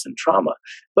loss and trauma.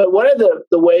 But one of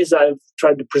the ways I've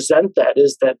tried to present that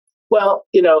is that,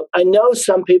 I know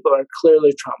some people are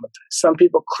clearly traumatized. Some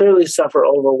people clearly suffer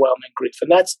overwhelming grief, and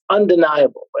that's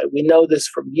undeniable, right? We know this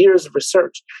from years of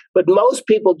research, but most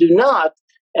people do not.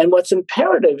 And what's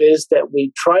imperative is that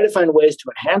we try to find ways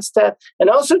to enhance that and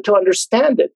also to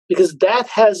understand it, because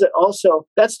that's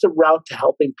the route to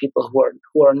helping people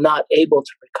who are not able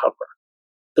to recover.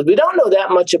 Because we don't know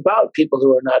that much about people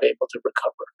who are not able to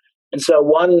recover. And so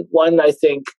one I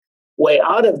think way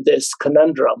out of this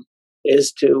conundrum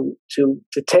is to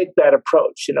take that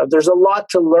approach. There's a lot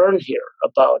to learn here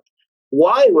about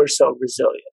why we're so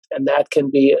resilient, and that can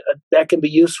be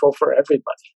useful for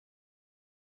everybody.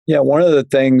 Yeah, one of the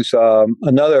things,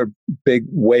 another big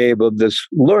wave of this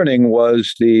learning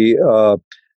was the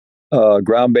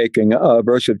groundbreaking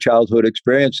aversive childhood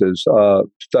experiences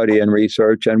study and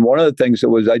research. And one of the things that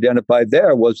was identified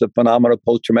there was the phenomenon of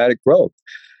post-traumatic growth.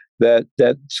 That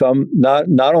some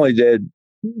not only did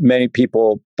many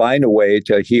people find a way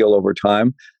to heal over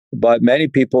time, but many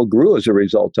people grew as a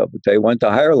result of it. They went to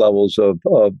higher levels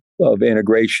of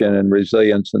integration and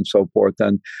resilience and so forth.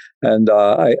 And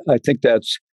I think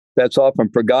that's often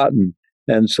forgotten.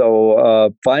 And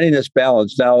so finding this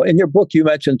balance. Now, in your book, you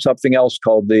mentioned something else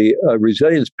called the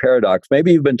resilience paradox.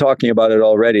 Maybe you've been talking about it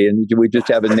already, and we just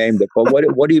haven't named it. But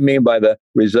what do you mean by the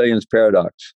resilience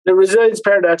paradox? The resilience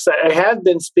paradox, I have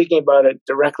been speaking about it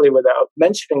directly without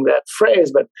mentioning that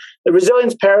phrase, but the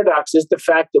resilience paradox is the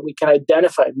fact that we can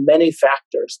identify many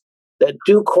factors that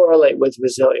do correlate with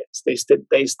resilience.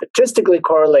 They statistically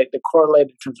correlate. They correlate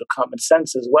in terms of common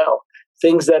sense as well.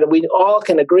 Things that we all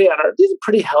can agree on these are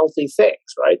pretty healthy things,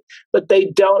 right? But they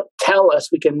don't tell us.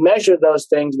 We can measure those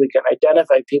things. We can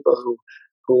identify people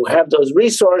who have those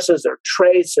resources or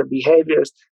traits or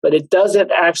behaviors, but it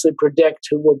doesn't actually predict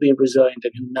who will be resilient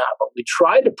and who not. But we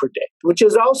try to predict, which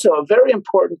is also a very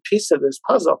important piece of this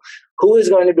puzzle, who is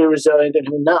going to be resilient and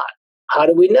who not. How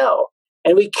do we know?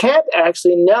 And we can't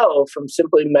actually know from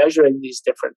simply measuring these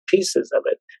different pieces of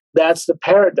it. That's the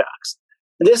paradox.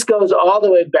 And this goes all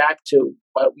the way back to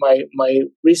my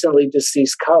recently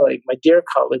deceased colleague, my dear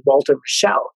colleague, Walter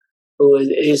Mischel, who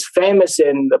is famous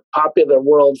in the popular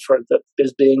world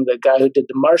as being the guy who did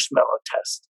the marshmallow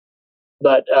test.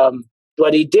 But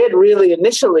what he did really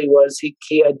initially was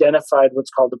he identified what's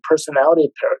called the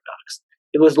personality paradox.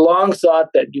 It was long thought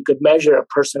that you could measure a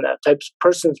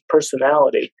person's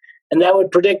personality, and that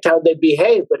would predict how they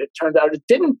behave, but it turned out it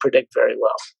didn't predict very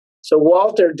well. So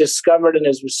Walter discovered in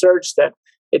his research that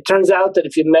it turns out that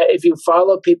if you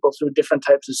follow people through different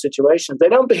types of situations, they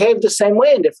don't behave the same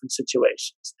way in different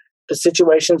situations. The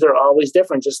situations are always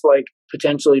different, just like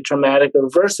potentially traumatic or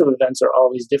aversive events are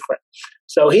always different.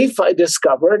 So he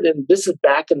discovered, and this is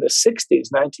back in the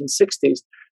 1960s,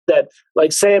 that,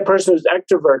 like, say a person who's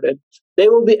extroverted, they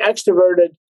will be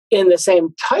extroverted in the same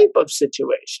type of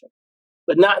situation,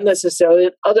 but not necessarily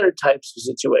in other types of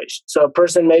situations. So a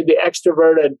person may be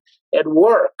extroverted at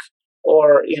work,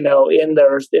 or in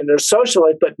their social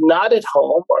life, but not at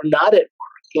home or not at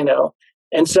work.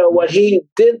 And so what he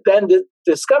did then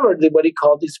discovered what he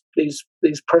called these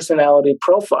personality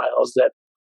profiles, that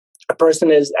a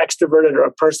person is extroverted or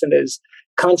a person is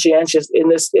conscientious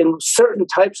in certain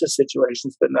types of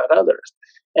situations, but not others.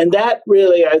 And that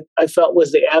really I felt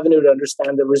was the avenue to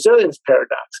understand the resilience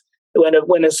paradox.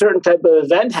 When a certain type of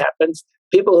event happens,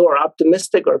 people who are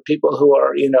optimistic or people who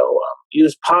are,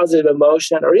 use positive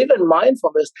emotion or even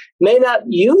mindfulness may not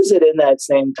use it in that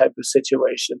same type of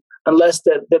situation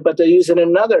but they use it in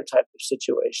another type of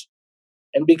situation.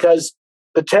 And because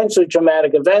potentially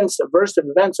traumatic events, aversive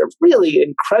events are really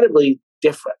incredibly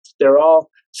different. They're all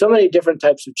so many different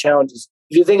types of challenges.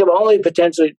 If you think of only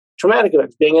potentially traumatic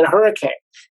events, being in a hurricane,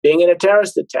 being in a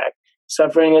terrorist attack,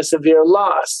 suffering a severe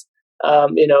loss,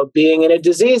 being in a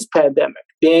disease pandemic,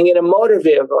 being in a motor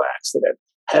vehicle accident,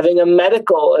 having a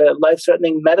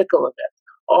life-threatening medical event.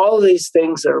 All of these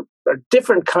things are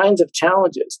different kinds of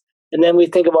challenges. And then we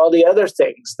think of all the other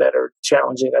things that are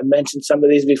challenging. I mentioned some of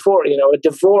these before, a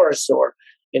divorce or,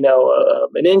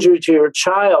 an injury to your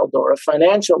child or a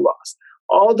financial loss.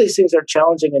 All these things are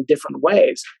challenging in different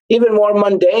ways. Even more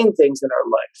mundane things in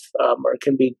our life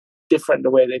can be different in the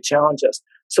way they challenge us.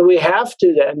 So we have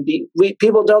to then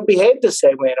people don't behave the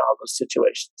same way in all those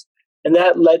situations. And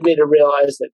that led me to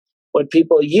realize that what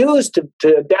people use to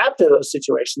adapt to those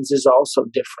situations is also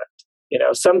different.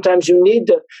 Sometimes you need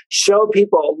to show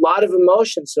people a lot of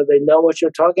emotion so they know what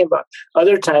you're talking about.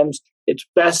 Other times it's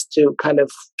best to kind of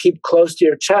keep close to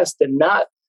your chest and not,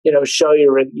 show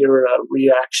your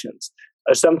reactions.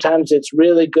 Or sometimes it's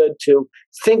really good to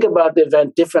think about the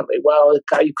event differently. Well,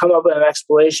 you come up with an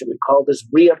explanation. We call this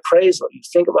reappraisal. You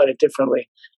think about it differently.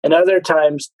 And other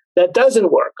times that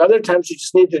doesn't work. Other times you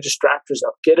just need to distract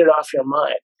yourself, get it off your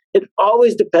mind. It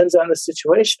always depends on the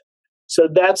situation. So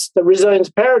that's the resilience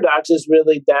paradox, is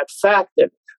really that fact that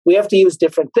we have to use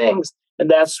different things.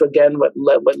 And that's, again,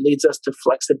 what leads us to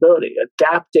flexibility,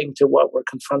 adapting to what we're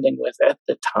confronting with at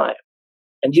the time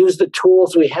and use the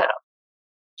tools we have.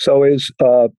 So is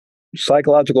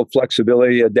psychological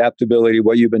flexibility, adaptability,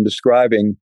 what you've been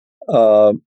describing,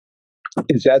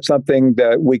 is that something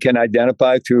that we can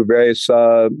identify through various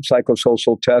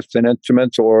psychosocial tests and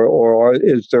instruments, or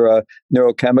is there a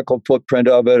neurochemical footprint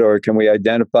of it, or can we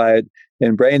identify it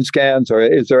in brain scans, or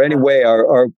is there any way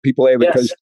are people able,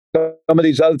 because some of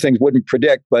these other things wouldn't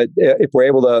predict, but if we're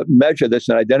able to measure this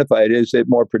and identify it, is it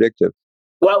more predictive?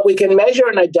 Well, we can measure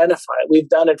and identify. We've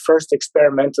done it first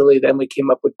experimentally. Then we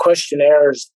came up with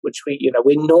questionnaires, which we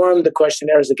normed the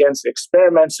questionnaires against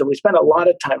experiments. So we spent a lot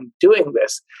of time doing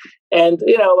this. And,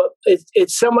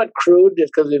 it's somewhat crude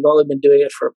because we've been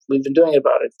doing it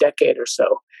about a decade or so.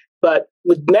 But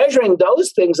with measuring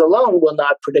those things alone will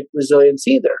not predict resilience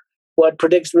either. What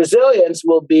predicts resilience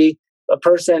will be a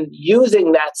person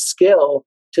using that skill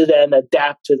to then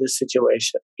adapt to the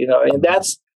situation. And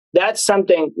that's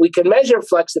something we can measure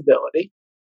flexibility,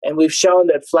 and we've shown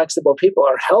that flexible people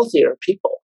are healthier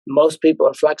people. Most people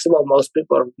are flexible, most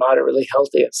people are moderately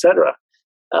healthy, etc.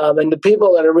 And the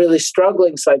people that are really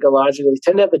struggling psychologically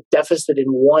tend to have a deficit in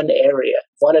one area,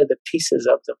 one of the pieces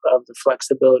of the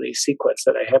flexibility sequence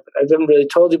that I haven't really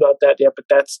told you about that yet, but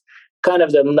that's kind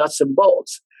of the nuts and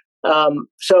bolts.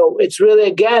 So it's really,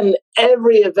 again,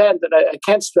 every event that I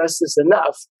can't stress this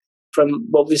enough. From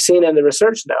what we've seen in the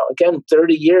research now, again,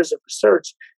 30 years of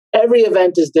research, every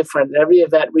event is different. Every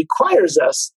event requires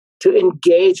us to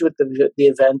engage with the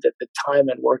event at the time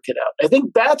and work it out. I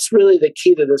think that's really the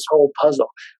key to this whole puzzle.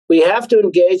 We have to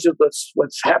engage with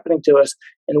what's happening to us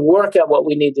and work out what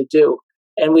we need to do.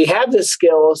 And we have the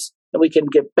skills, and we can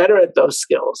get better at those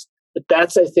skills. But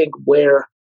that's, I think, where,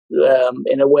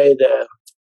 in a way,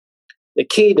 the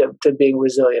key to being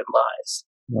resilient lies.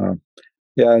 Wow.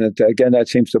 Yeah, and again, that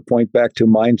seems to point back to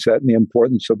mindset and the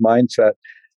importance of mindset.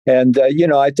 And,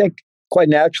 I think quite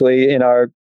naturally in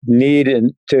our need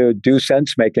to do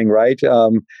sense-making, right?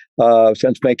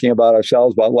 Sense-making about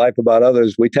ourselves, about life, about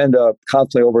others, we tend to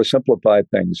constantly oversimplify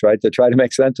things, right? To try to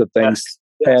make sense of things.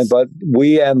 Yes. But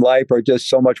we and life are just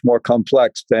so much more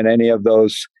complex than any of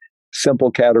those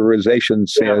simple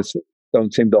categorizations.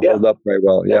 Don't seem to hold up very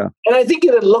well. Yeah. And I think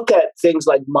you can look at things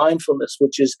like mindfulness,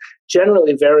 which is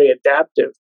generally very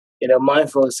adaptive,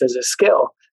 mindfulness as a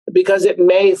skill, because it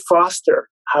may foster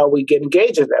how we get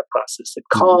engaged in that process. It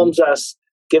calms us,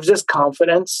 gives us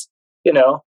confidence,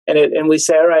 and we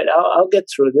say, all right, I'll get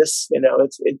through this.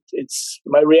 It's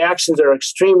my reactions are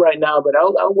extreme right now, but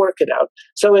I'll work it out.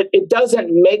 So it doesn't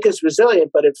make us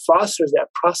resilient, but it fosters that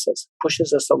process,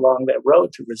 pushes us along that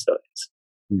road to resilience.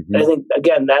 Mm-hmm. I think,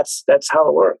 again, that's how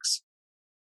it works.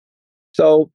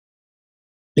 So,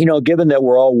 given that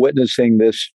we're all witnessing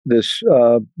this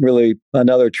really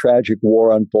another tragic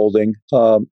war unfolding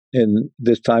in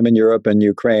this time in Europe and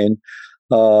Ukraine,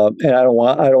 and I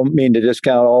don't mean to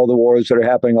discount all the wars that are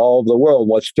happening all over the world,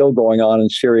 what's still going on in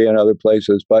Syria and other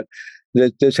places, but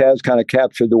this has kind of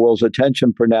captured the world's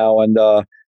attention for now, and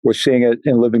we're seeing it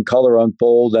in living color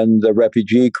unfold, and the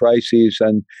refugee crises,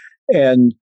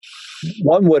 and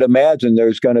one would imagine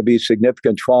there's going to be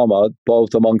significant trauma,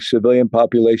 both among civilian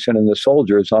population and the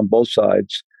soldiers on both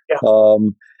sides. Yeah.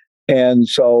 And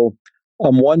so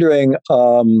I'm wondering,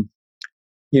 from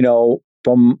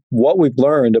what we've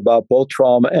learned about both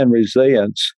trauma and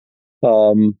resilience,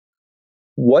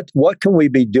 what can we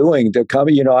be doing to come?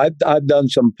 I've done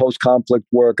some post-conflict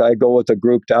work. I go with a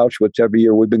group to Auschwitz every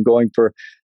year. We've been going for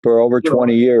over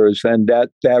 20 years. And that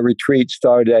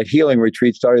healing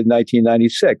retreat started in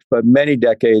 1996, but many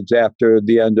decades after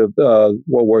the end of World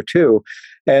War II.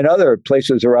 And other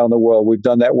places around the world, we've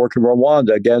done that work in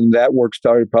Rwanda. Again, that work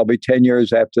started probably 10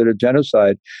 years after the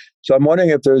genocide. So I'm wondering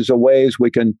if there's ways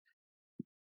we can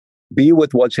be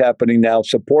with what's happening now,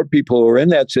 support people who are in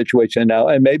that situation now,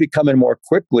 and maybe come in more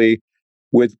quickly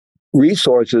with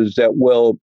resources that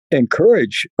will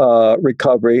encourage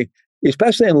recovery,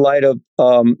 especially in light of,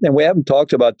 and we haven't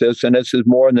talked about this, and this is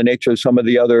more in the nature of some of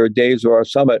the other days of our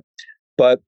summit,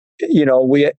 but,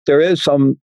 there is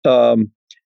some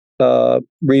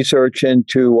research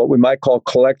into what we might call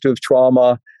collective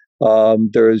trauma.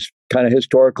 There's kind of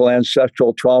historical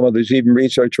ancestral trauma. There's even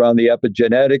research around the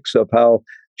epigenetics of how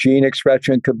gene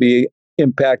expression could be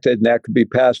impacted and that could be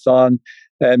passed on.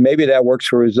 And maybe that works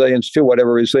for resilience too,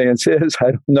 whatever resilience is,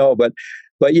 I don't know. But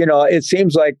it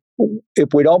seems like if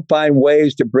we don't find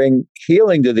ways to bring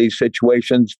healing to these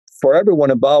situations for everyone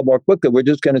involved more quickly, we're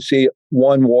just going to see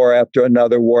one war after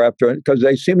another, because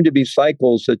they seem to be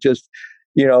cycles that just,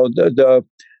 the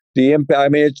impact. I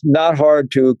mean, it's not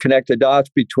hard to connect the dots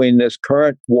between this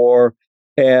current war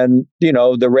and,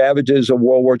 the ravages of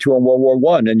World War II and World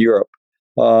War I in Europe.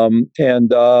 So I'm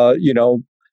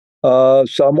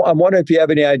wondering if you have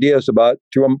any ideas about,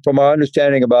 from our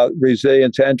understanding about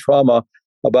resilience and trauma,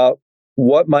 about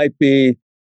what might be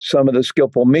some of the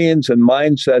skillful means and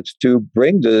mindsets to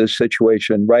bring to this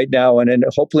situation right now, and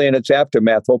hopefully in its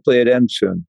aftermath. Hopefully it ends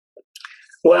soon.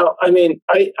 Well, I mean,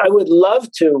 I would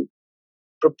love to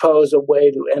propose a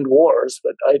way to end wars,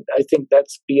 but I think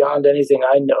that's beyond anything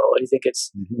I know. I think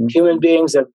it's human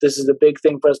beings this is a big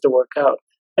thing for us to work out.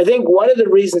 I think one of the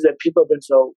reasons that people have been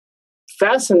so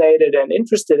fascinated and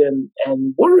interested in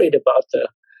and worried about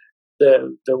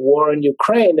the war in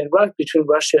Ukraine and between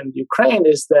Russia and Ukraine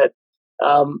is that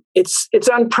it's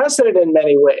unprecedented in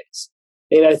many ways.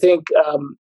 And I think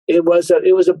it was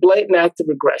a blatant act of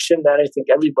aggression that I think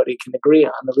everybody can agree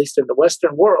on, at least in the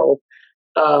Western world.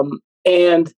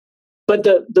 But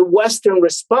the Western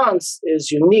response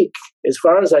is unique, as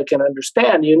far as I can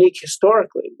understand, unique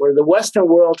historically, where the Western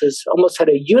world has almost had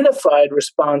a unified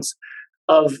response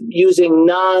of using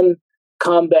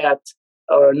non-combat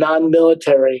or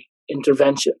non-military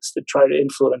interventions to try to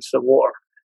influence the war.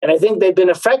 And I think they've been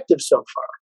effective so far,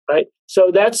 right?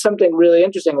 So that's something really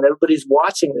interesting, and everybody's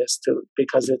watching this too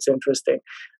because it's interesting.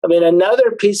 I mean,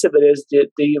 another piece of it is the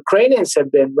Ukrainians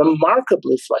have been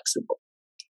remarkably flexible.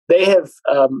 They have,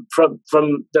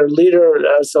 from their leader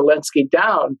Zelensky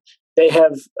down, they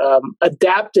have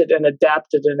adapted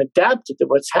to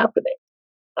what's happening.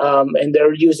 And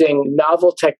they're using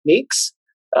novel techniques.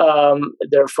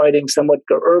 They're fighting somewhat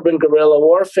urban guerrilla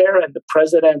warfare, and the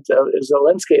president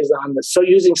Zelensky is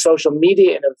using social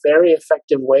media in a very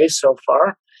effective way so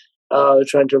far,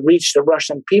 trying to reach the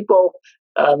Russian people.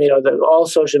 All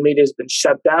social media has been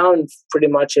shut down pretty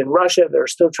much in Russia. They're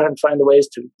still trying to find the ways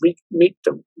to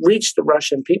reach the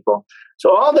Russian people.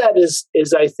 So all that is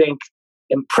I think,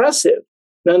 impressive.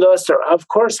 Nonetheless, there, of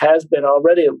course, has been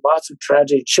already lots of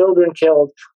tragedy, children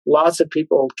killed, lots of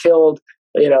people killed.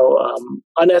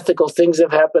 Unethical things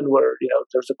have happened where,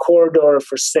 there's a corridor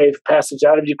for safe passage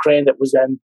out of Ukraine that was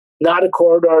then not a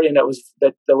corridor, it was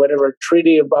that whatever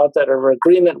treaty about that or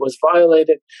agreement was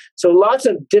violated. So lots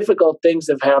of difficult things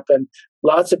have happened.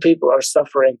 Lots of people are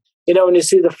suffering. When you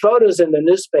see the photos in the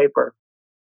newspaper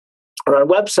or on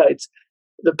websites,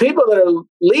 the people that are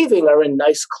leaving are in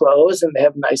nice clothes and they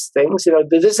have nice things.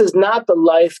 This is not the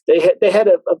life they had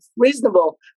a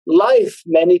reasonable life.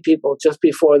 Many people just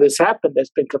before this happened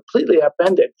has been completely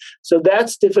upended. So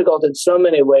that's difficult in so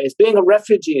many ways. Being a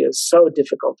refugee is so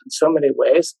difficult in so many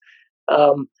ways.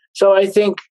 So I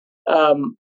think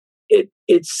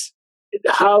it's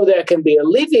how that can be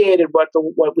alleviated.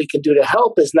 What we can do to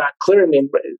help is not clear. I mean,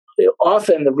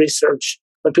 often the research,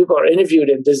 when people are interviewed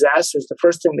in disasters, the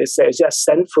first thing they say is, yes,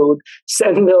 send food,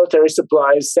 send military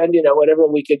supplies, send, whatever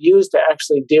we could use to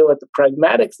actually deal with the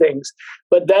pragmatic things.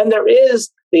 But then there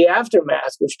is the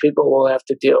aftermath, which people will have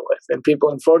to deal with. And people,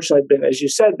 unfortunately, as you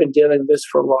said, been dealing with this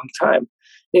for a long time.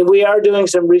 And we are doing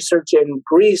some research in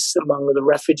Greece among the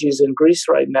refugees in Greece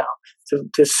right now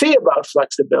to see about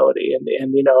flexibility and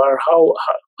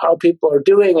how people are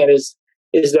doing it.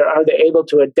 Are they able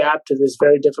to adapt to this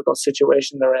very difficult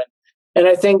situation they're in? And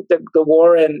I think that the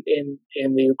war in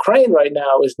the Ukraine right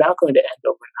now is not going to end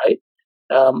overnight.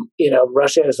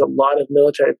 Russia has a lot of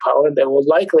military power, and they will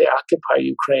likely occupy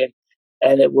Ukraine,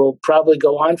 and it will probably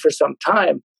go on for some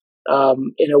time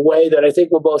in a way that I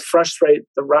think will both frustrate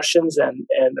the Russians and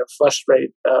frustrate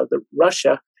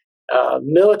Russia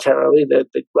militarily,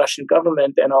 the Russian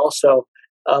government, and also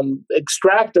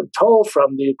extract a toll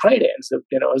from the Ukrainians,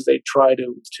 as they try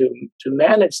to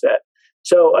manage that.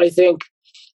 So I think.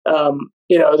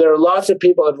 There are lots of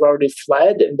people that have already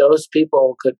fled, and those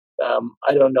people could,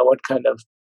 I don't know what kind of,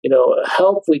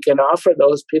 help we can offer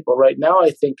those people right now.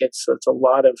 I think it's a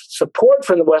lot of support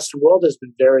from the Western world has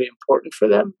been very important for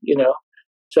them,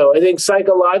 So I think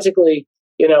psychologically,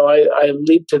 I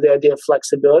leap to the idea of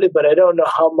flexibility, but I don't know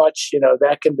how much,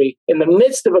 that can be in the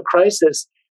midst of a crisis.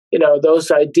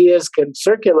 Those ideas can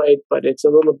circulate, but it's a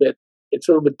little bit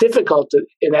difficult to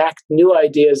enact new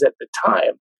ideas at the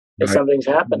time. If something's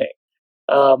happening.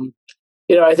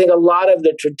 I think a lot of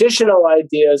the traditional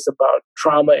ideas about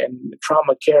trauma and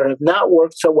trauma care have not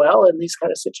worked so well in these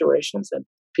kind of situations, and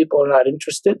people are not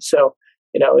interested. So,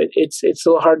 it's a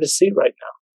little hard to see right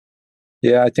now.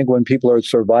 Yeah, I think when people are in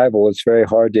survival, it's very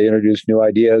hard to introduce new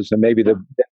ideas. And maybe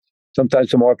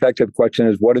sometimes the more effective question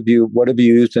is, what have you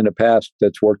used in the past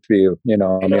that's worked for you?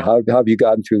 How have you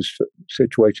gotten through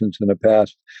situations in the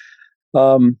past?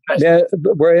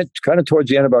 We're kind of towards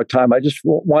the end of our time. I just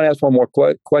want to ask one more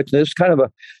question. This is kind of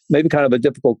a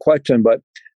difficult question, but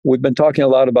we've been talking a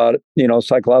lot about,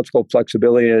 psychological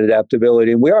flexibility and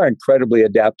adaptability, and we are incredibly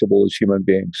adaptable as human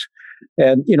beings.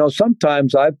 And,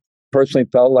 sometimes I've personally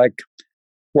felt like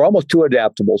we're almost too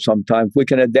adaptable sometimes. We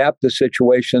can adapt to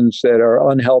situations that are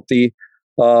unhealthy,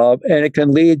 and it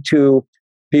can lead to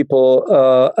people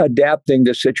adapting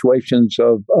to situations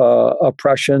of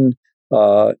oppression,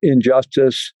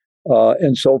 injustice,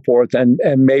 and so forth, and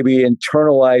maybe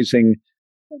internalizing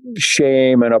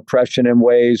shame and oppression in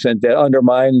ways and that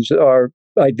undermines our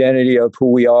identity of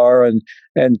who we are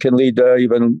and can lead to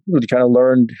even kind of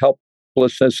learned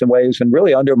helplessness in ways and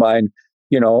really undermine,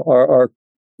 our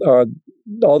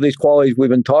all these qualities we've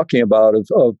been talking about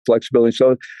of flexibility.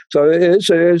 So is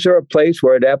there a place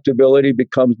where adaptability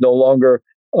becomes no longer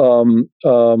what's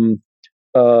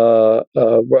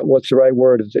the right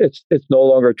word? It's no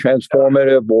longer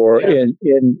transformative or in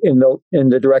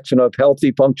the direction of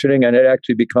healthy functioning, and it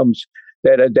actually becomes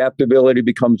that adaptability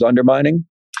becomes undermining?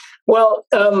 Well,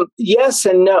 yes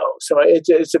and no. So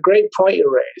it's a great point you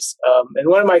raise. And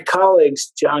one of my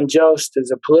colleagues, John Jost,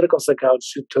 is a political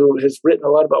psychologist who has written a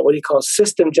lot about what he calls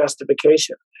system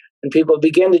justification. And people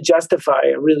begin to justify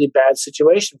a really bad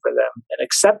situation for them and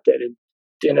accept it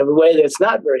in a way that's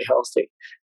not very healthy.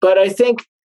 But I think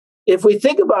if we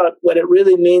think about what it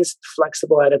really means,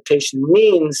 flexible adaptation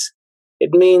means,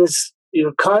 it means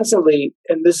you're constantly,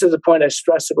 and this is the point I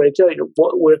stress a great deal,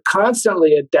 we're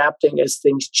constantly adapting as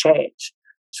things change.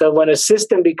 So when a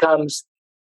system becomes,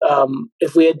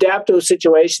 if we adapt to a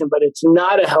situation, but it's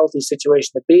not a healthy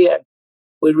situation to be in,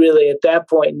 we really at that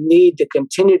point need to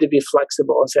continue to be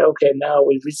flexible and say, okay, now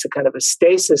we've reached a kind of a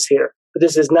stasis here, but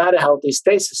this is not a healthy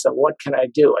stasis. So what can I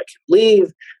do? I can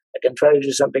leave. I can try to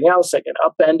do something else. I can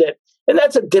upend it. And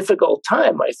that's a difficult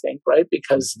time, I think, right?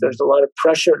 Because there's a lot of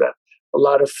pressure a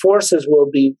lot of forces will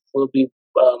be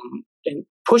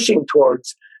pushing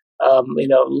towards,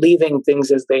 leaving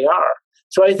things as they are.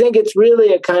 So I think it's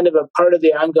really a kind of a part of the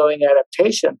ongoing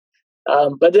adaptation.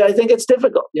 But I think it's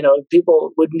difficult.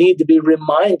 People would need to be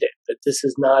reminded that this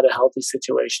is not a healthy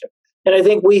situation. And I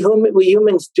think we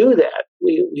humans do that.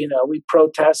 We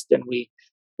protest and we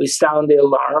sound the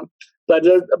alarm. But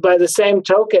by the same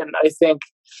token, I think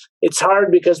it's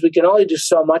hard because we can only do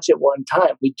so much at one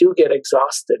time. We do get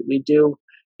exhausted. We do,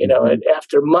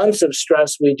 after months of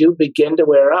stress, we do begin to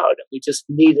wear out. We just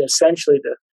need essentially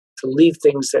to leave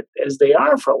things as they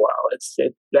are for a while.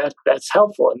 That's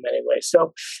helpful in many ways.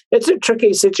 So it's a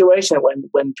tricky situation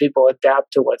when people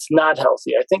adapt to what's not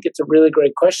healthy. I think it's a really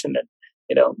great question. And,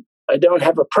 I don't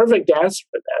have a perfect answer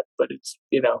for that, but it's,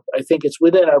 I think it's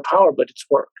within our power, but it's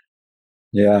work.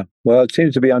 Yeah. Well, it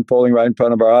seems to be unfolding right in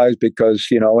front of our eyes because,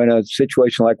 in a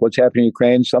situation like what's happening in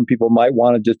Ukraine, some people might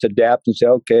want to just adapt and say,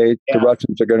 okay, the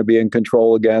Russians are going to be in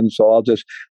control again, so I'll just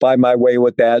find my way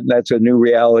with that. And that's a new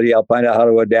reality. I'll find out how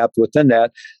to adapt within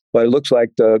that. But it looks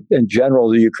like in general,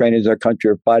 the Ukrainians in our country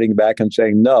are fighting back and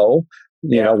saying, no,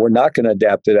 we're not going to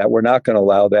adapt to that. We're not going to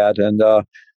allow that. And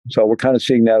so we're kind of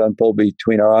seeing that unfold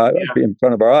between our eyes, in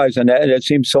front of our eyes. And it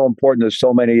seems so important. There's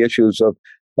so many issues of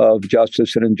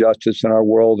justice and injustice in our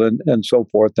world and so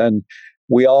forth. And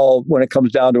we all, when it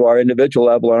comes down to our individual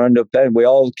level, we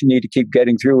all need to keep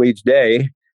getting through each day.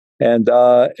 And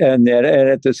at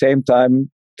the same time,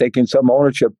 taking some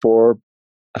ownership for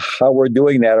how we're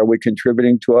doing that. Are we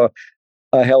contributing to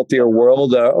a healthier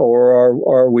world or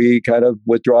are we kind of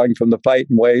withdrawing from the fight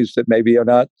in ways that maybe are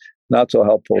not so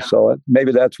helpful? Yeah. So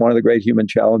maybe that's one of the great human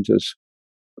challenges.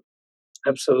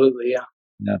 Absolutely, yeah.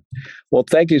 Yeah. Well,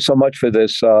 thank you so much for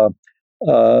this,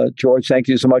 George. Thank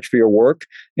you so much for your work.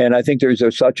 And I think there's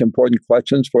such important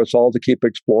questions for us all to keep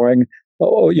exploring.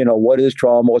 What is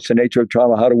trauma? What's the nature of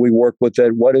trauma? How do we work with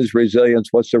it? What is resilience?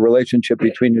 What's the relationship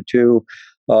between the two?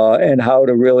 And how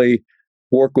to really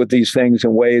work with these things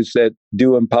in ways that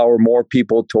do empower more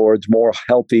people towards more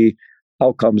healthy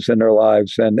outcomes in their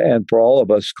lives and for all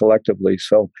of us collectively.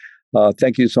 So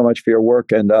thank you so much for your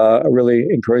work. And I really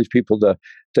encourage people to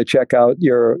check out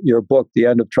your book, The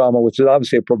End of Trauma, which is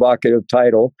obviously a provocative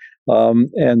title,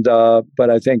 but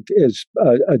I think is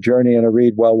a journey and a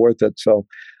read well worth it. So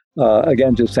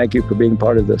again, just thank you for being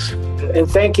part of this. And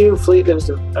thank you, Fleet.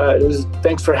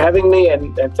 Thanks for having me,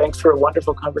 and thanks for a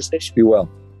wonderful conversation. Be well.